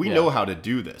already. Like, we know how to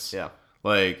do this. Yeah.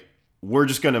 Like, we're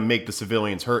just going to make the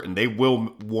civilians hurt, and they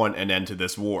will want an end to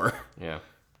this war. Yeah.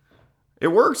 It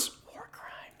works. War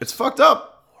crimes. It's fucked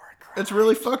up. War crimes. It's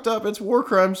really fucked up. It's war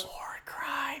crimes. War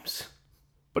crimes.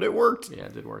 But it worked. Yeah,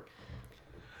 it did work.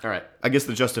 All right. I guess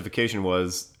the justification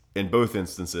was, in both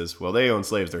instances, well, they own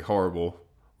slaves, they're horrible.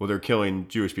 Well, they're killing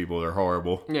Jewish people, they're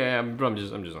horrible. Yeah, I'm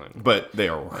just on. But they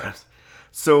are worse.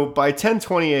 So by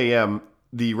 10:20 a.m.,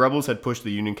 the rebels had pushed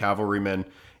the Union cavalrymen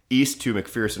east to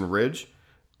McPherson Ridge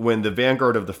when the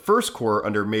vanguard of the 1st Corps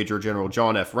under Major General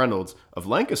John F. Reynolds of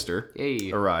Lancaster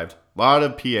arrived. A lot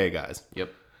of PA guys.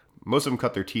 Yep. Most of them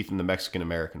cut their teeth in the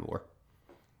Mexican-American War.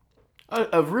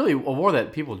 A war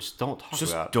that people just don't talk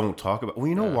about. Don't talk about. Well,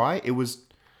 you know why? It was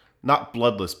not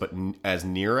bloodless, but as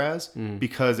near as,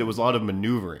 because it was a lot of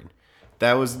maneuvering.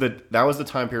 That was the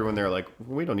time period when they were like,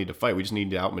 we don't need to fight. We just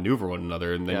need to outmaneuver one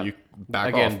another, and then you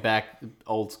back off. Back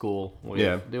old school way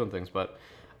of doing things. But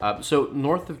so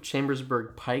north of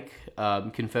Chambersburg Pike,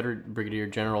 Confederate Brigadier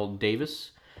General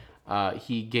Davis,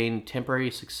 he gained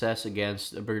temporary success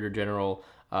against Brigadier General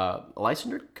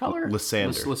Lysander Cutler?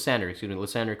 Lysander.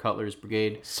 Lysander Cutler's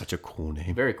brigade. Such a cool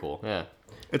name. Very cool, yeah.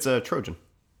 It's a Trojan.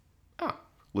 Oh.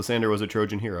 Lysander was a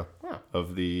Trojan hero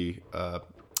of the...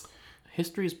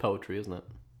 History is poetry, isn't it?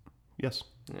 Yes.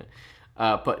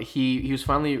 Yeah. But he was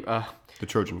finally... the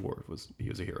Trojan War. He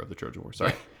was a hero of the Trojan War,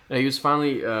 sorry. He was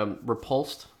finally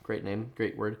repulsed, great name,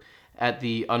 great word, at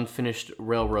the unfinished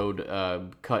railroad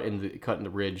cut in the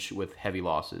ridge with heavy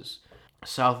losses.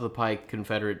 South of the Pike,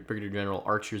 Confederate Brigadier General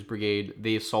Archer's brigade,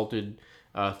 they assaulted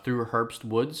through Herbst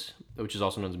Woods, which is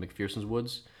also known as McPherson's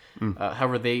Woods.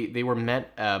 However, they were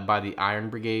met by the Iron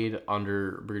Brigade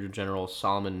under Brigadier General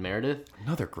Solomon Meredith.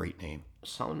 Another great name.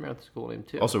 Solomon Meredith's a cool name,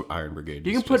 too. Also, Iron Brigade.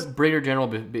 You can put Brigadier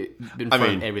General in front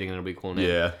of everything, and it'll be a cool name.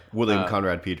 Yeah, William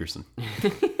Conrad Peterson.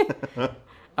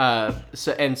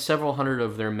 And several hundred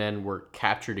of their men were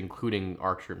captured, including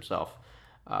Archer himself.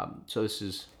 So this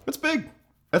is... That's big.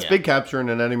 That's big capturing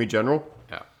an enemy general.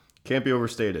 Yeah. Can't be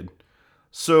overstated.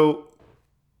 So,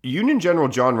 Union General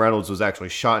John Reynolds was actually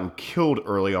shot and killed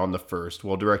early on the 1st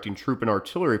while directing troop and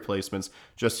artillery placements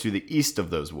just to the east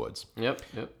of those woods. Yep.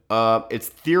 It's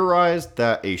theorized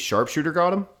that a sharpshooter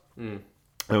got him.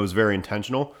 It was very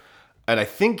intentional. And I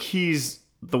think he's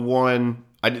the one...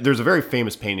 there's a very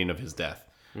famous painting of his death.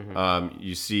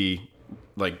 You see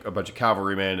like a bunch of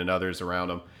cavalrymen and others around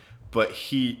him. But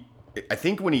I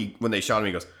think when they shot him,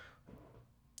 he goes,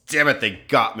 damn it, they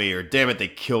got me, or damn it, they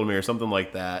killed me, or something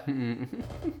like that.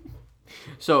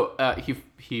 So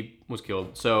he was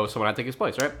killed. So someone had to take his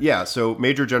place, right? Yeah, so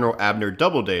Major General Abner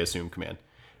Doubleday assumed command.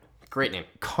 Great name.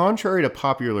 Contrary to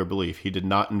popular belief, he did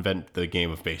not invent the game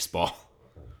of baseball.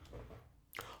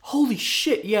 Holy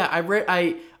shit, yeah,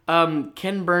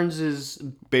 Ken Burns's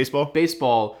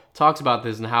baseball talks about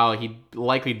this and how he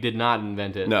likely did not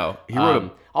invent it. No, he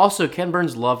wrote Also, Ken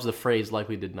Burns loves the phrase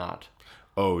 "likely did not."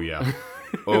 Oh yeah,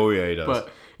 he does. But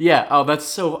yeah, that's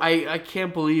so. I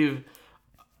can't believe.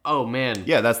 Oh man.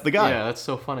 Yeah, that's the guy. Yeah, that's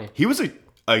so funny. He was a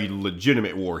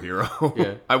legitimate war hero.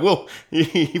 Yeah,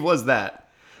 He was that.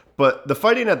 But the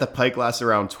fighting at the Pike lasted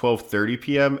around 12:30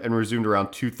 p.m. and resumed around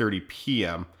 2:30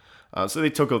 p.m. So they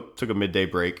took a midday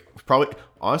break.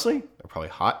 Honestly, they're probably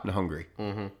hot and hungry.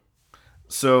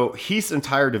 So Heath's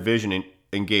entire division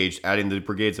engaged, adding the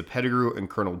brigades of Pettigrew and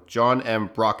Colonel John M.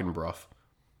 Brockenbrough.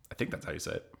 I think that's how you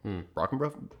say it.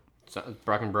 Brockenbrough?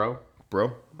 Brockenbrough?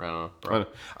 Bro? I don't know. Bro.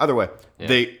 Either way,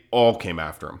 they all came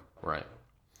after him. Right.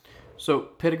 So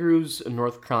Pettigrew's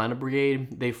North Carolina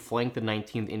Brigade, they flanked the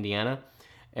 19th Indiana,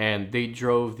 and they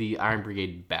drove the Iron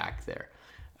Brigade back there.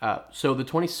 So the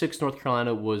 26th North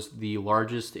Carolina was the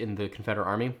largest in the Confederate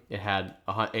Army. It had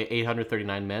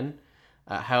 839 men.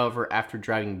 However, after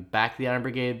driving back the Iron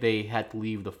Brigade, they had to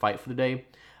leave the fight for the day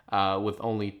with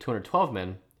only 212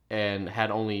 men and had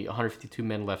only 152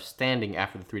 men left standing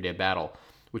after the three-day battle,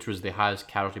 which was the highest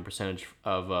casualty percentage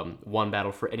of one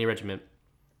battle for any regiment,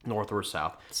 north or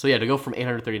south. So yeah, to go from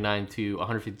 839 to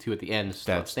 152 at the end,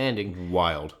 standing,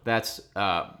 wild. That's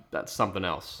something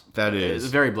else. That is. It's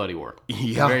a very bloody war.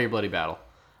 Yeah. A very bloody battle.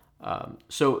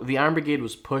 So the Iron Brigade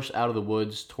was pushed out of the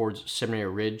woods towards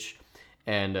Seminary Ridge,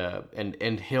 and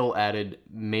Hill added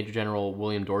Major General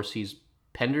William Dorsey's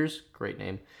Penders, great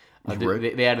name.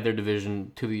 They added their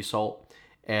division to the assault,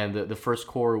 and the First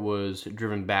Corps was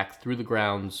driven back through the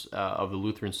grounds of the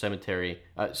Lutheran seminary,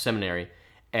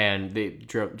 and they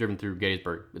driven through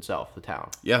Gettysburg itself, the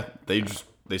town. Yeah, they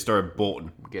started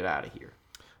bolting. Get out of here.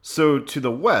 So to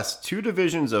the west, 2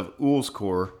 divisions of Ewell's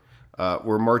Corps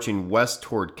were marching west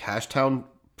toward Cashtown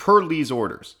per Lee's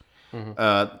orders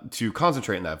to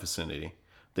concentrate in that vicinity.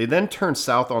 They then turned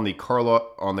south on the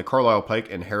Carlisle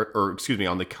Pike and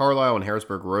on the Carlisle and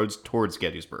Harrisburg roads towards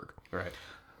Gettysburg. Right.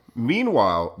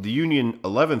 Meanwhile, the Union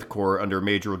 11th Corps under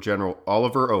Major General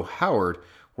Oliver O. Howard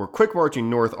were quick marching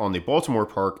north on the Baltimore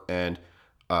Park and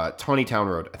Taneytown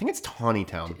Road. I think it's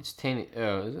Taneytown. It's Taney.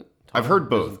 Is it? I've heard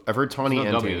both. I've heard Taney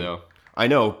and W Taney. though. I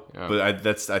know, but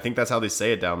I think that's how they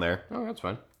say it down there. Oh, that's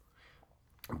fine.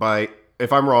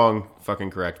 If I'm wrong,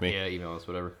 fucking correct me. Yeah, email us,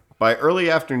 whatever. By early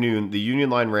afternoon, the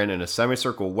Union line ran in a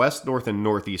semicircle west, north, and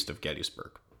northeast of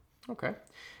Gettysburg. Okay.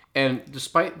 And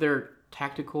despite their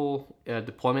tactical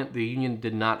deployment, the Union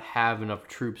did not have enough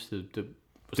troops to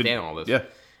withstand all this. Yeah.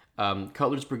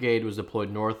 Cutler's brigade was deployed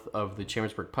north of the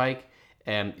Chambersburg Pike,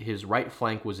 and his right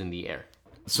flank was in the air.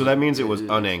 So that means it was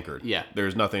unanchored. Yeah.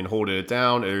 There's nothing holding it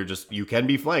down. You can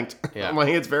be flanked. Yeah. I'm like,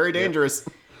 it's very dangerous.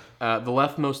 The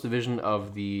leftmost division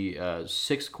of the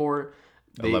 6th Corps...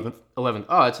 11th? 11th.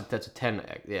 Oh, that's a 10.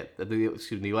 Yeah, the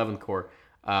 11th Corps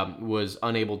was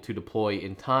unable to deploy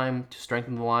in time to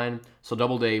strengthen the line, so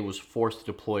Doubleday was forced to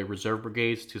deploy reserve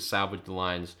brigades to salvage the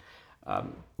lines,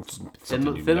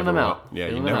 thinning them out. Yeah,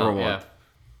 you never want. Yeah.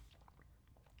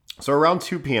 So around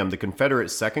 2 p.m., the Confederate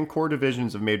 2nd Corps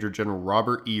divisions of Major General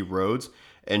Robert E. Rhodes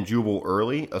and Jubal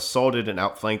Early assaulted and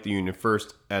outflanked the Union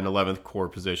 1st and 11th Corps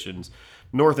positions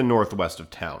north and northwest of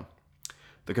town.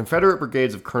 The Confederate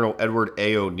brigades of Colonel Edward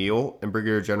A. O'Neill and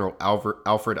Brigadier General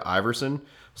Alfred Iverson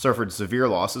suffered severe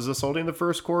losses assaulting the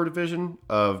 1st Corps division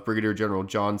of Brigadier General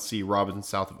John C. Robinson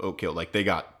south of Oak Hill. Like, they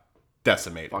got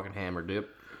decimated. Fucking hammered, dude.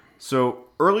 So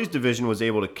Early's division was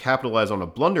able to capitalize on a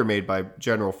blunder made by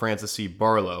General Francis C.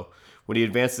 Barlow when he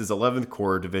advanced his 11th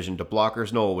Corps division to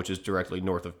Blockers Knoll, which is directly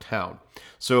north of town.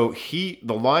 So the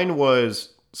line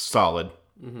was solid,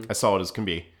 as solid as can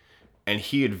be, and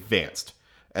he advanced.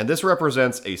 And this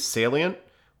represents a salient,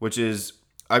 which is,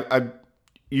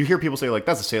 you hear people say, like,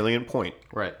 that's a salient point.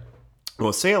 Right.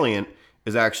 Well, salient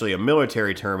is actually a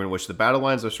military term in which the battle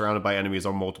lines are surrounded by enemies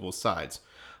on multiple sides.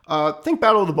 Think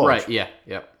Battle of the Bulge. Right, yeah,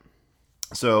 yep.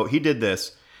 So he did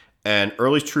this, and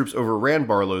Early's troops overran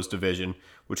Barlow's division,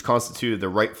 which constituted the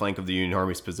right flank of the Union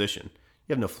Army's position.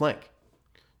 You have no flank.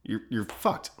 You're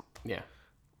fucked. Yeah.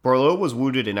 Barlow was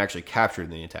wounded and actually captured in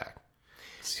the attack.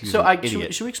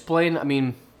 Should we explain? I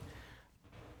mean,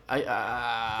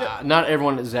 not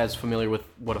everyone is as familiar with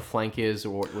what a flank is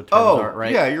or what terms are,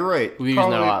 right? Yeah, you're right. We use that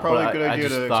a lot, probably but a good idea I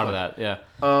just to thought explain. of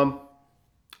that. Yeah.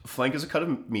 Flank is a cut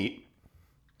of meat.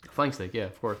 Flank steak, yeah,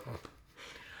 of course.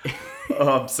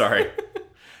 I'm sorry.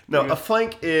 No, a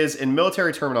flank is, in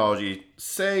military terminology,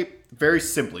 say, very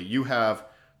simply, you have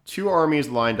 2 armies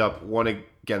lined up, one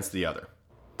against the other.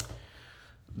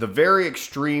 The very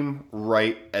extreme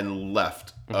right and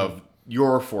left of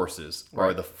your forces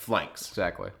are the flanks.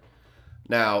 Exactly.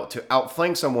 Now, to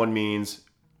outflank someone means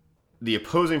the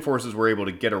opposing forces were able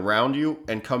to get around you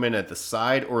and come in at the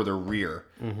side or the rear,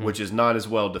 which is not as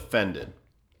well defended.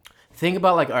 Think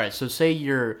about, like, all right, so say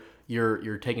you're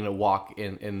taking a walk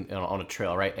on a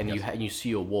trail, right? And you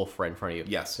see a wolf right in front of you.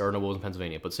 Yes. There are no wolves in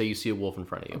Pennsylvania, but say you see a wolf in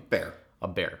front of you. A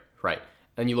bear, right?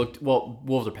 And you looked. Well,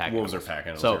 wolves are pack animals.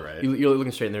 So you're right. you're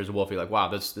looking straight, and there's a wolf. You're like, wow,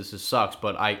 this sucks.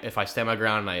 But if I stand my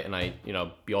ground and I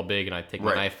be all big and I take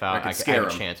my knife out, I have a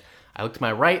chance. I look to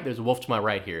my right. There's a wolf to my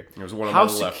right here. There's one on How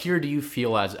the left. secure do you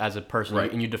feel as a person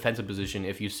in your defensive position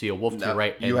if you see a wolf to your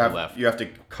right and your left? You have to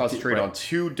concentrate on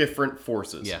 2 different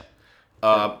forces.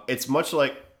 Yeah. It's much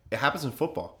like it happens in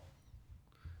football.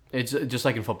 It's just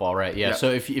like in football, right? Yeah. So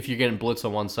if you're getting blitzed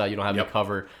on one side, you don't have any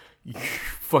cover. You're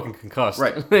fucking concussed.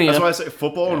 Right. That's why I say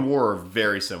football and war are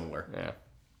very similar. Yeah.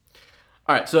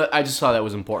 All right. So I just thought that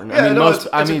was important. Yeah, I mean, it's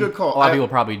a good call. A lot of people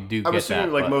probably do I'm get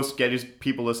assuming that. most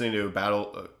people listening to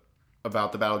about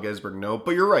the Battle of Gettysburg know,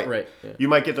 but you're right. Right. Yeah. You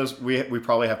might get those. We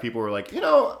probably have people who are like,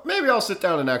 maybe I'll sit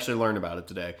down and actually learn about it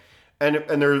today. And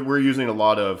we're using a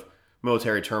lot of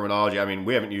military terminology. I mean,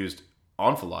 we haven't used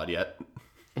enfilade yet.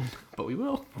 But we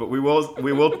will. But we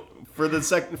will for the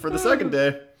second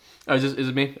day. Oh, is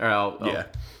it me? All right, Yeah.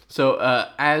 So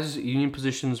as Union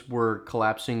positions were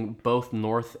collapsing both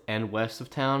north and west of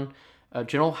town,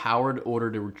 General Howard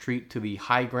ordered a retreat to the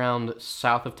high ground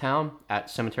south of town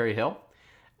at Cemetery Hill,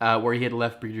 where he had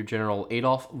left Brigadier General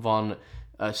Adolf von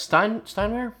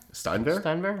Steinwehr?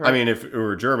 Steinwehr? Right? I mean, if it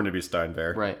were German, it'd be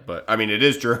Steinwehr. Right. But, I mean, it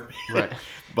is German. Right.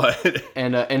 But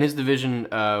and his division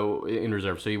in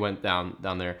reserve, so he went down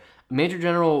there. Major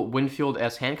General Winfield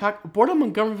S. Hancock, born in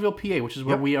Montgomeryville, PA, which is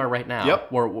where we are right now.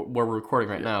 Yep. Where we're recording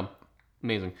right now.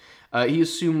 Amazing. He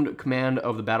assumed command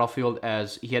of the battlefield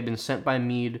as he had been sent by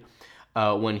Meade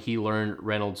when he learned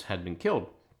Reynolds had been killed.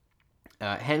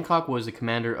 Hancock was the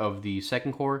commander of the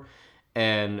Second Corps,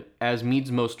 and as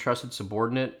Meade's most trusted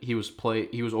subordinate, he was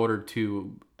ordered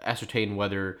to ascertain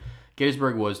whether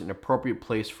Gettysburg was an appropriate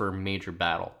place for a major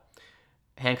battle.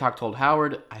 Hancock told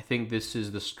Howard, "I think this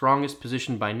is the strongest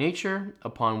position by nature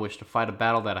upon which to fight a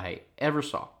battle that I ever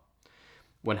saw."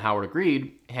 When Howard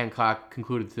agreed, Hancock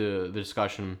concluded the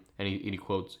discussion, and he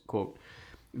quotes, quote,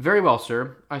 "Very well,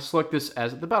 sir. I select this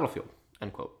as the battlefield,"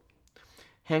 end quote.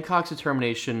 Hancock's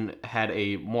determination had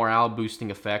a morale-boosting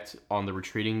effect on the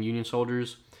retreating Union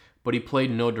soldiers, but he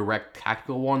played no direct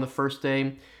tactical war on the first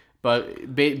day,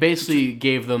 but basically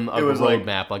gave them a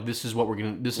roadmap. Like, this is what we're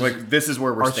gonna. This is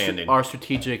where we're standing. Our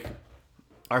strategic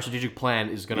plan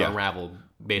is gonna unravel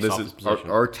based off this position.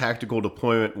 Our tactical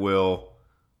deployment will.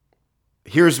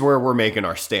 Here's where we're making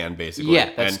our stand, basically. Yeah,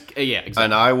 exactly.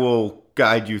 And I will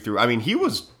guide you through. I mean, he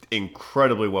was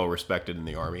incredibly well respected in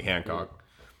the Army, Hancock.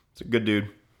 It's a good dude.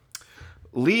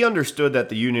 Lee understood that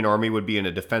the Union Army would be in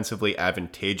a defensively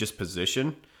advantageous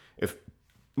position if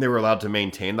they were allowed to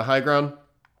maintain the high ground.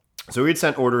 So he had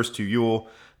sent orders to Ewell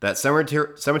that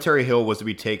Cemetery Hill was to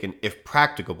be taken if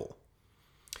practicable.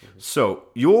 So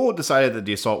Ewell decided that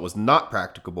the assault was not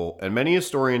practicable, and many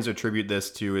historians attribute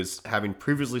this to his having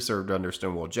previously served under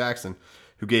Stonewall Jackson,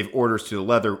 who gave orders to the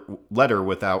letter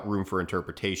without room for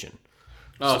interpretation.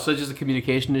 Oh, so it's just a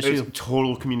communication issue? It's a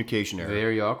total communication error.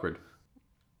 Very awkward.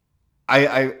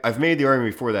 I've made the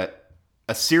argument before that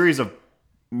a series of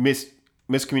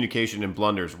miscommunication and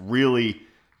blunders really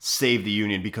saved the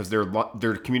Union because their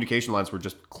communication lines were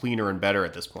just cleaner and better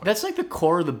at this point. That's like the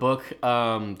core of the book.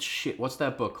 What's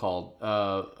that book called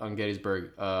on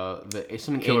Gettysburg?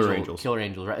 Killer Angels. Killer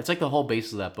Angels, right? It's like the whole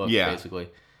basis of that book, basically.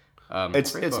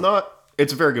 It's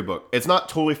a very good book. It's not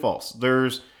totally false.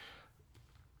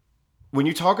 When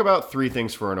you talk about three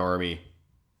things for an army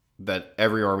that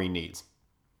every army needs.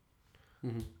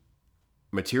 Mm-hmm.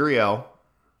 Materiel,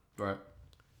 right?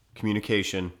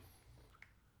 Communication,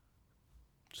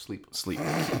 sleep.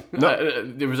 No,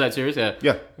 was that serious?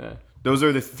 Yeah. Those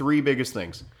are the three biggest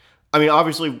things. I mean,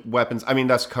 obviously weapons. I mean,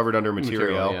 that's covered under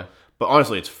materiel. But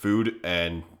honestly, it's food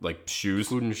and like shoes.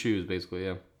 Food and shoes, basically.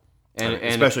 Yeah. And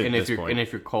especially if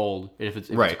you're cold, if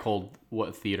it's a cold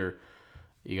theater,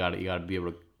 you got to be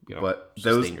able to. But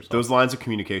those lines of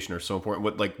communication are so important.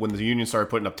 When the Union started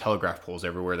putting up telegraph poles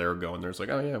everywhere they were going, there's like,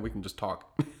 oh yeah, we can just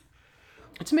talk.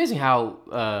 It's amazing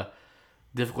how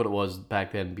difficult it was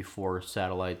back then before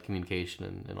satellite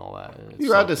communication and all that.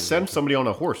 You had to send somebody on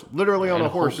a horse, literally on a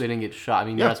horse. They didn't get shot. I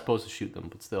mean, you're not supposed to shoot them,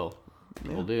 but still,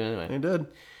 people do anyway. They did.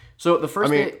 So the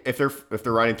first day, if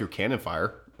they're riding through cannon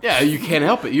fire, you can't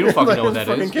help it. You don't fucking know what that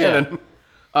is. Cannon.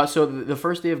 So the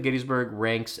first day of Gettysburg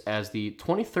ranks as the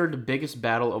 23rd biggest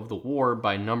battle of the war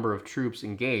by number of troops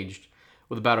engaged,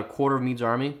 with about a quarter of Meade's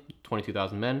army,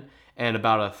 22,000 men, and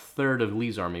about a third of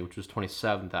Lee's army, which was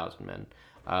 27,000 men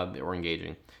that were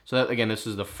engaging. So that, again, this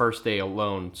is the first day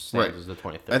alone stands as the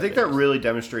 23rd. I think that really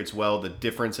demonstrates well the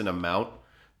difference in amount.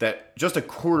 That just a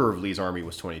quarter of Lee's army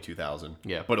was 22,000.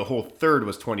 Yeah. But a whole third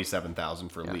was 27,000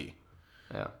 for Lee.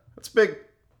 Yeah. That's big.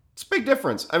 It's a big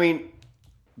difference. I mean,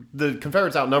 the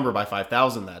Confederates outnumbered by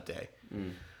 5,000 that day.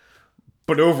 Mm.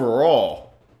 But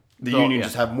overall, the Union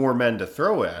just have more men to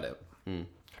throw at it. Mm.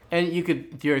 And you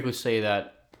could theoretically say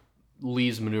that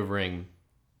Lee's maneuvering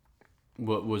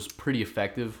was pretty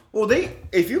effective. Well,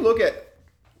 if you look at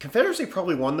Confederacy,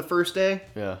 probably won the first day.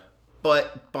 Yeah.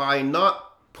 But by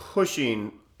not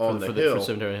pushing on the hill, for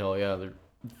Cemetery Hill,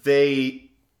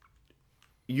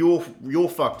 Ewell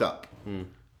fucked up. Mm.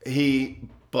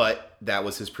 But that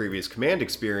was his previous command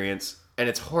experience, and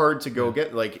it's hard to go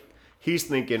get he's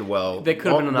thinking, well, they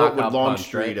could have been a knockout what would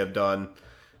Longstreet have done?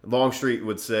 Longstreet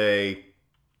would say,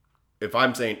 if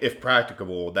I'm saying if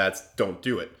practicable, that's don't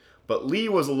do it. But Lee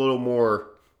was he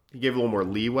gave a little more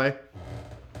leeway,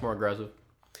 more aggressive.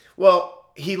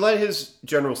 Well, he let his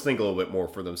generals think a little bit more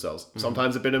for themselves. Mm-hmm.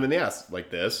 Sometimes it bit him in the ass, like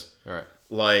this. All right.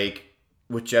 Like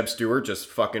with Jeb Stuart just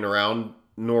fucking around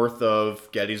north of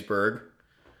Gettysburg.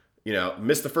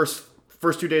 Missed the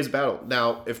first 2 days of battle.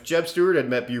 Now, if Jeb Stuart had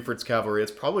met Buford's cavalry,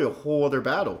 it's probably a whole other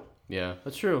battle. Yeah,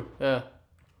 that's true. Yeah.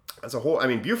 As a whole, I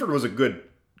mean, Buford was a good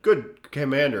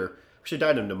commander. Actually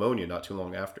died of pneumonia not too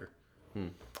long after.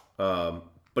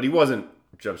 But he wasn't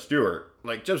Jeb Stuart.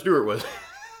 Like, Jeb Stuart was...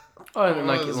 and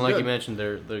like you mentioned,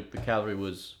 the cavalry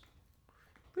was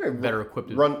better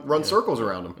equipped. Run circles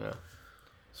around him. Yeah.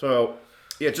 So,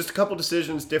 just a couple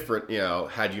decisions different,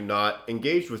 had you not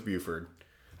engaged with Buford.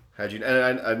 And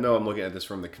I know I'm looking at this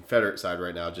from the Confederate side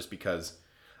right now just because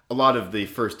a lot of the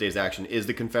first day's action is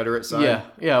the Confederate side.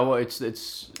 Yeah. Well, it's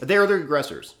They're the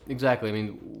aggressors. exactly. I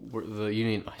mean, the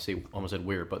Union. Almost said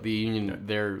we're, but the Union.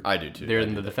 They're. I do too. They're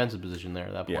in the defensive position there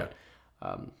at that point.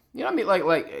 Yeah. You know, what I mean,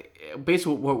 like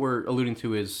basically what we're alluding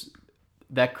to is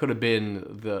that could have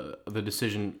been the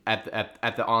decision at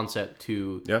the onset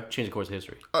to change the course of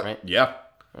history, right? Yeah.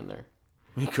 And there.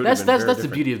 That's the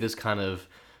beauty of this kind of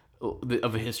a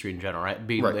history in general, right?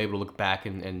 Being able to look back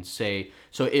and say,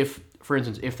 so if, for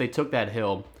instance, if they took that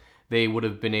hill, they would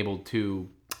have been able to.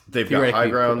 They've got high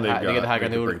ground. They got high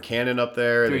ground. They would bring cannon up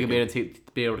there. They could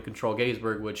be able to control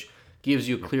Gettysburg, which gives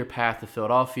you a clear path to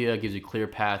Philadelphia. Gives you a clear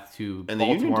path to and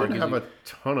Baltimore. The Union didn't have a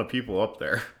ton of people up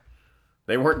there.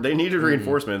 They weren't. They needed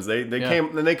reinforcements. They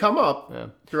came and they come up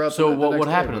throughout. So the what next would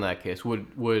happen day. in that case?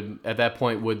 Would at that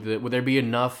point would there be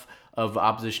enough of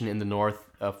opposition in the North,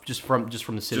 just from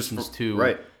the citizens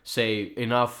to say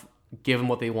enough, give them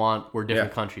what they want. We're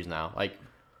different countries now. Like,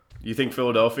 you think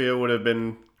Philadelphia would have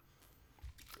been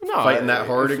fighting that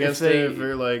hard against it if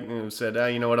they're like said,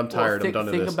 you know what, I'm tired. I'm done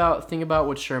with this. Think about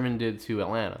what Sherman did to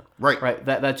Atlanta. Right.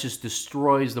 That just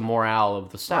destroys the morale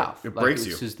of the South. It breaks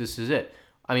you. This is it.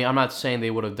 I mean, I'm not saying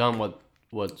they would have done what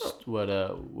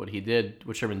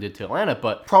Sherman did to Atlanta,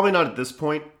 but probably not at this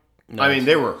point. No, I mean,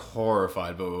 they were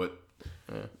horrified by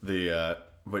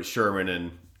what Sherman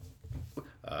and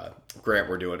Grant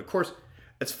were doing. Of course,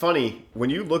 it's funny when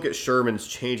you look at Sherman's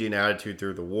changing attitude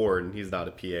through the war, and he's not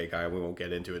a PA guy. We won't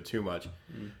get into it too much.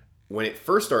 When it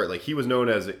first started, like, he was known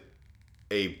as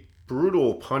a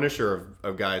brutal punisher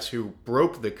of guys who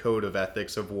broke the code of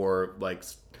ethics of war, like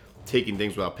taking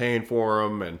things without paying for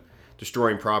them and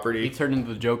destroying property. He turned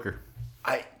into the Joker.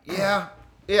 Yeah,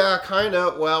 kind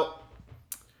of. Well,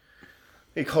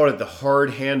 he called it the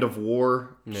hard hand of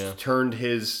war. Just turned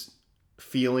his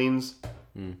feelings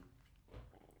to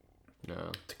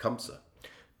Tecumseh.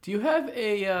 Do you have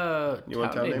a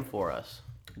town name for us?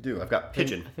 I do. I've got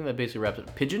Pigeon. I think that basically wraps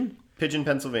it. Pigeon? Pigeon,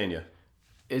 Pennsylvania.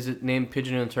 Is it named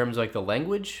Pigeon in terms of like the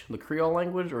language, the Creole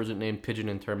language, or is it named Pigeon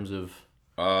in terms of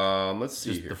let's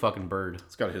see just here. the fucking bird?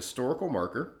 It's got a historical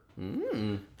marker.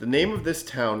 The name of this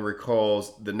town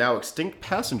recalls the now extinct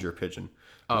passenger pigeon.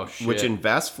 Oh, shit. Which in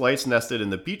vast flights nested in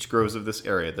the beech groves of this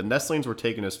area. The nestlings were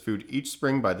taken as food each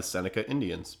spring by the Seneca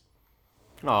Indians.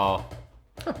 Oh.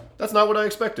 That's not what I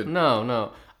expected.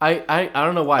 No. I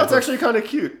don't know why. That's actually kind of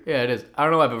cute. Yeah, it is. I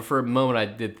don't know why, but for a moment I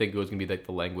did think it was going to be like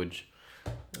the language.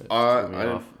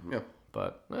 Yeah.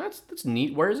 But that's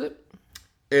neat. Where is it?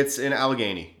 It's in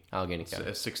Allegheny. Allegheny County.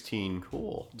 It's a 16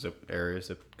 Cool. zip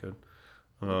code.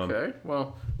 Okay.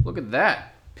 Well, look at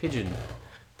that. Pigeon.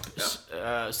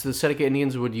 So the Seneca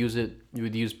Indians would use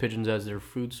pigeons as their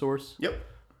food source? Yep.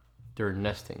 They're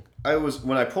nesting.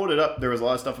 When I pulled it up, there was a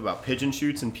lot of stuff about pigeon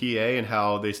shoots in PA and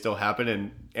how they still happen,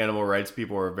 and animal rights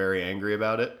people are very angry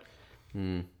about it.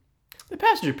 The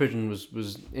passenger pigeon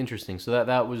was interesting. So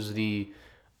that was the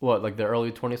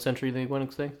early 20th century they went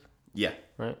extinct? Yeah.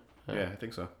 Right? Yeah, I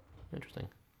think so. Interesting.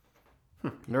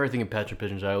 Whenever I think of passenger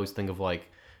pigeons, I always think of like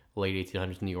late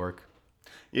 1800s New York.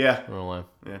 Yeah. I don't know why.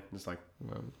 Yeah, just like...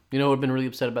 you know who would have been really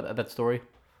upset about that story?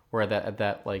 Or at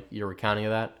that like, your recounting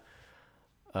of that?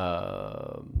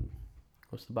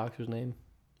 What's the boxer's name?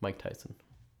 Mike Tyson.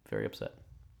 Very upset.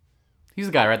 He's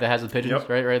the guy, right, that has the pigeons,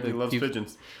 right? He loves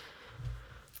pigeons.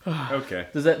 Okay.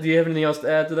 Do you have anything else to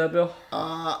add to that, Bill?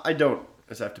 I don't. I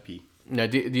just have to pee. No,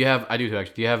 do you have... I do too,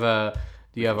 actually. Do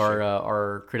you have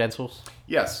our credentials?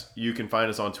 Yes. You can find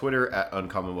us on Twitter at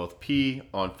UncommonwealthP.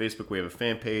 On Facebook, we have a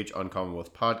fan page,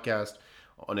 Uncommonwealth Podcast.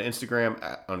 On Instagram,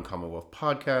 at Uncommonwealth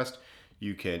Podcast.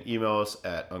 You can email us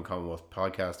at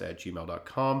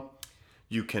uncommonwealthpodcast@gmail.com.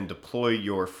 You can deploy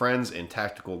your friends in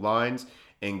tactical lines,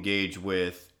 engage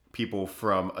with people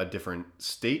from a different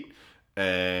state,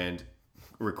 and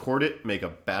record it, make a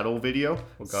battle video,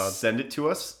 send it to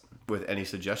us with any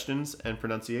suggestions and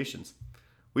pronunciations.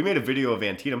 We made a video of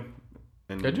Antietam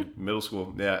in middle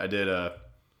school. Yeah, I did a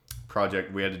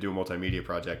project. We had to do a multimedia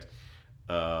project.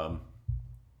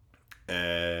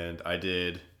 And I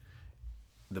did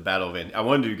the Battle of Antietam. I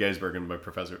wanted to do Gettysburg, and my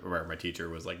teacher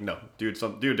was like, no, do a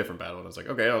different battle. And I was like,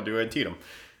 okay, I'll do Antietam.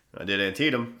 I did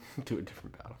Antietam. Do a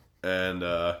different battle. And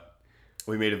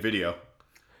we made a video.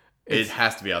 It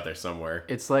has to be out there somewhere.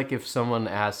 It's like if someone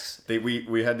asks...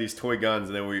 We had these toy guns,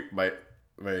 and then my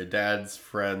dad's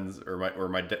friends, or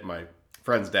my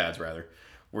friends' dads, rather,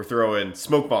 were throwing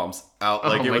smoke bombs out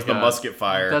like it was the musket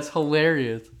fire. That's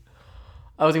hilarious.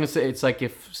 I was going to say, it's like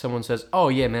if someone says, oh,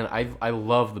 yeah, man, I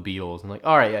love the Beatles. I'm like,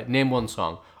 all right, yeah, name one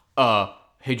song.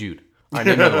 Hey Jude. All right,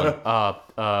 name another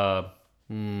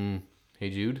one. Hey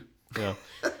Jude. Yeah.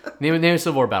 Name a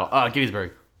Civil War battle.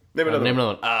 Gettysburg. Name another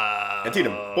one.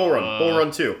 Antietam, Bull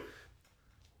Run 2,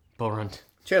 Bull Run.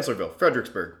 Chancellorsville,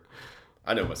 Fredericksburg.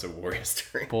 I know my Civil War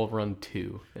history. Bull Run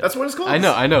 2. Yeah. That's what it's called? I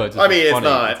know. It's funny. It's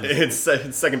not.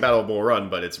 It's Second Battle of Bull Run,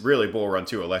 but it's really Bull Run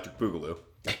 2, Electric Boogaloo.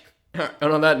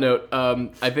 And on that note,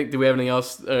 I think, do we have anything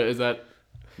else? Is that...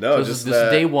 No, so just this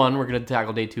is day 1. We're going to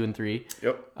tackle day 2 and 3.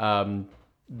 Yep.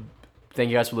 Thank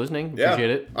you guys for listening. Yeah. Appreciate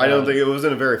it. I don't think it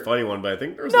wasn't a very funny one, but I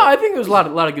think there was I think it was a lot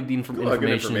of good information, good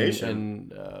information.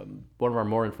 and one of our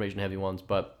more information-heavy ones.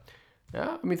 But,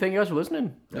 yeah, I mean, thank you guys for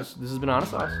listening. This has been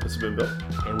Anastas. This has been Bill.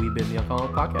 And we've been the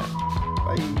Uncalled Podcast.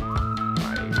 Bye.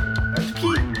 Bye. That's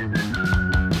key.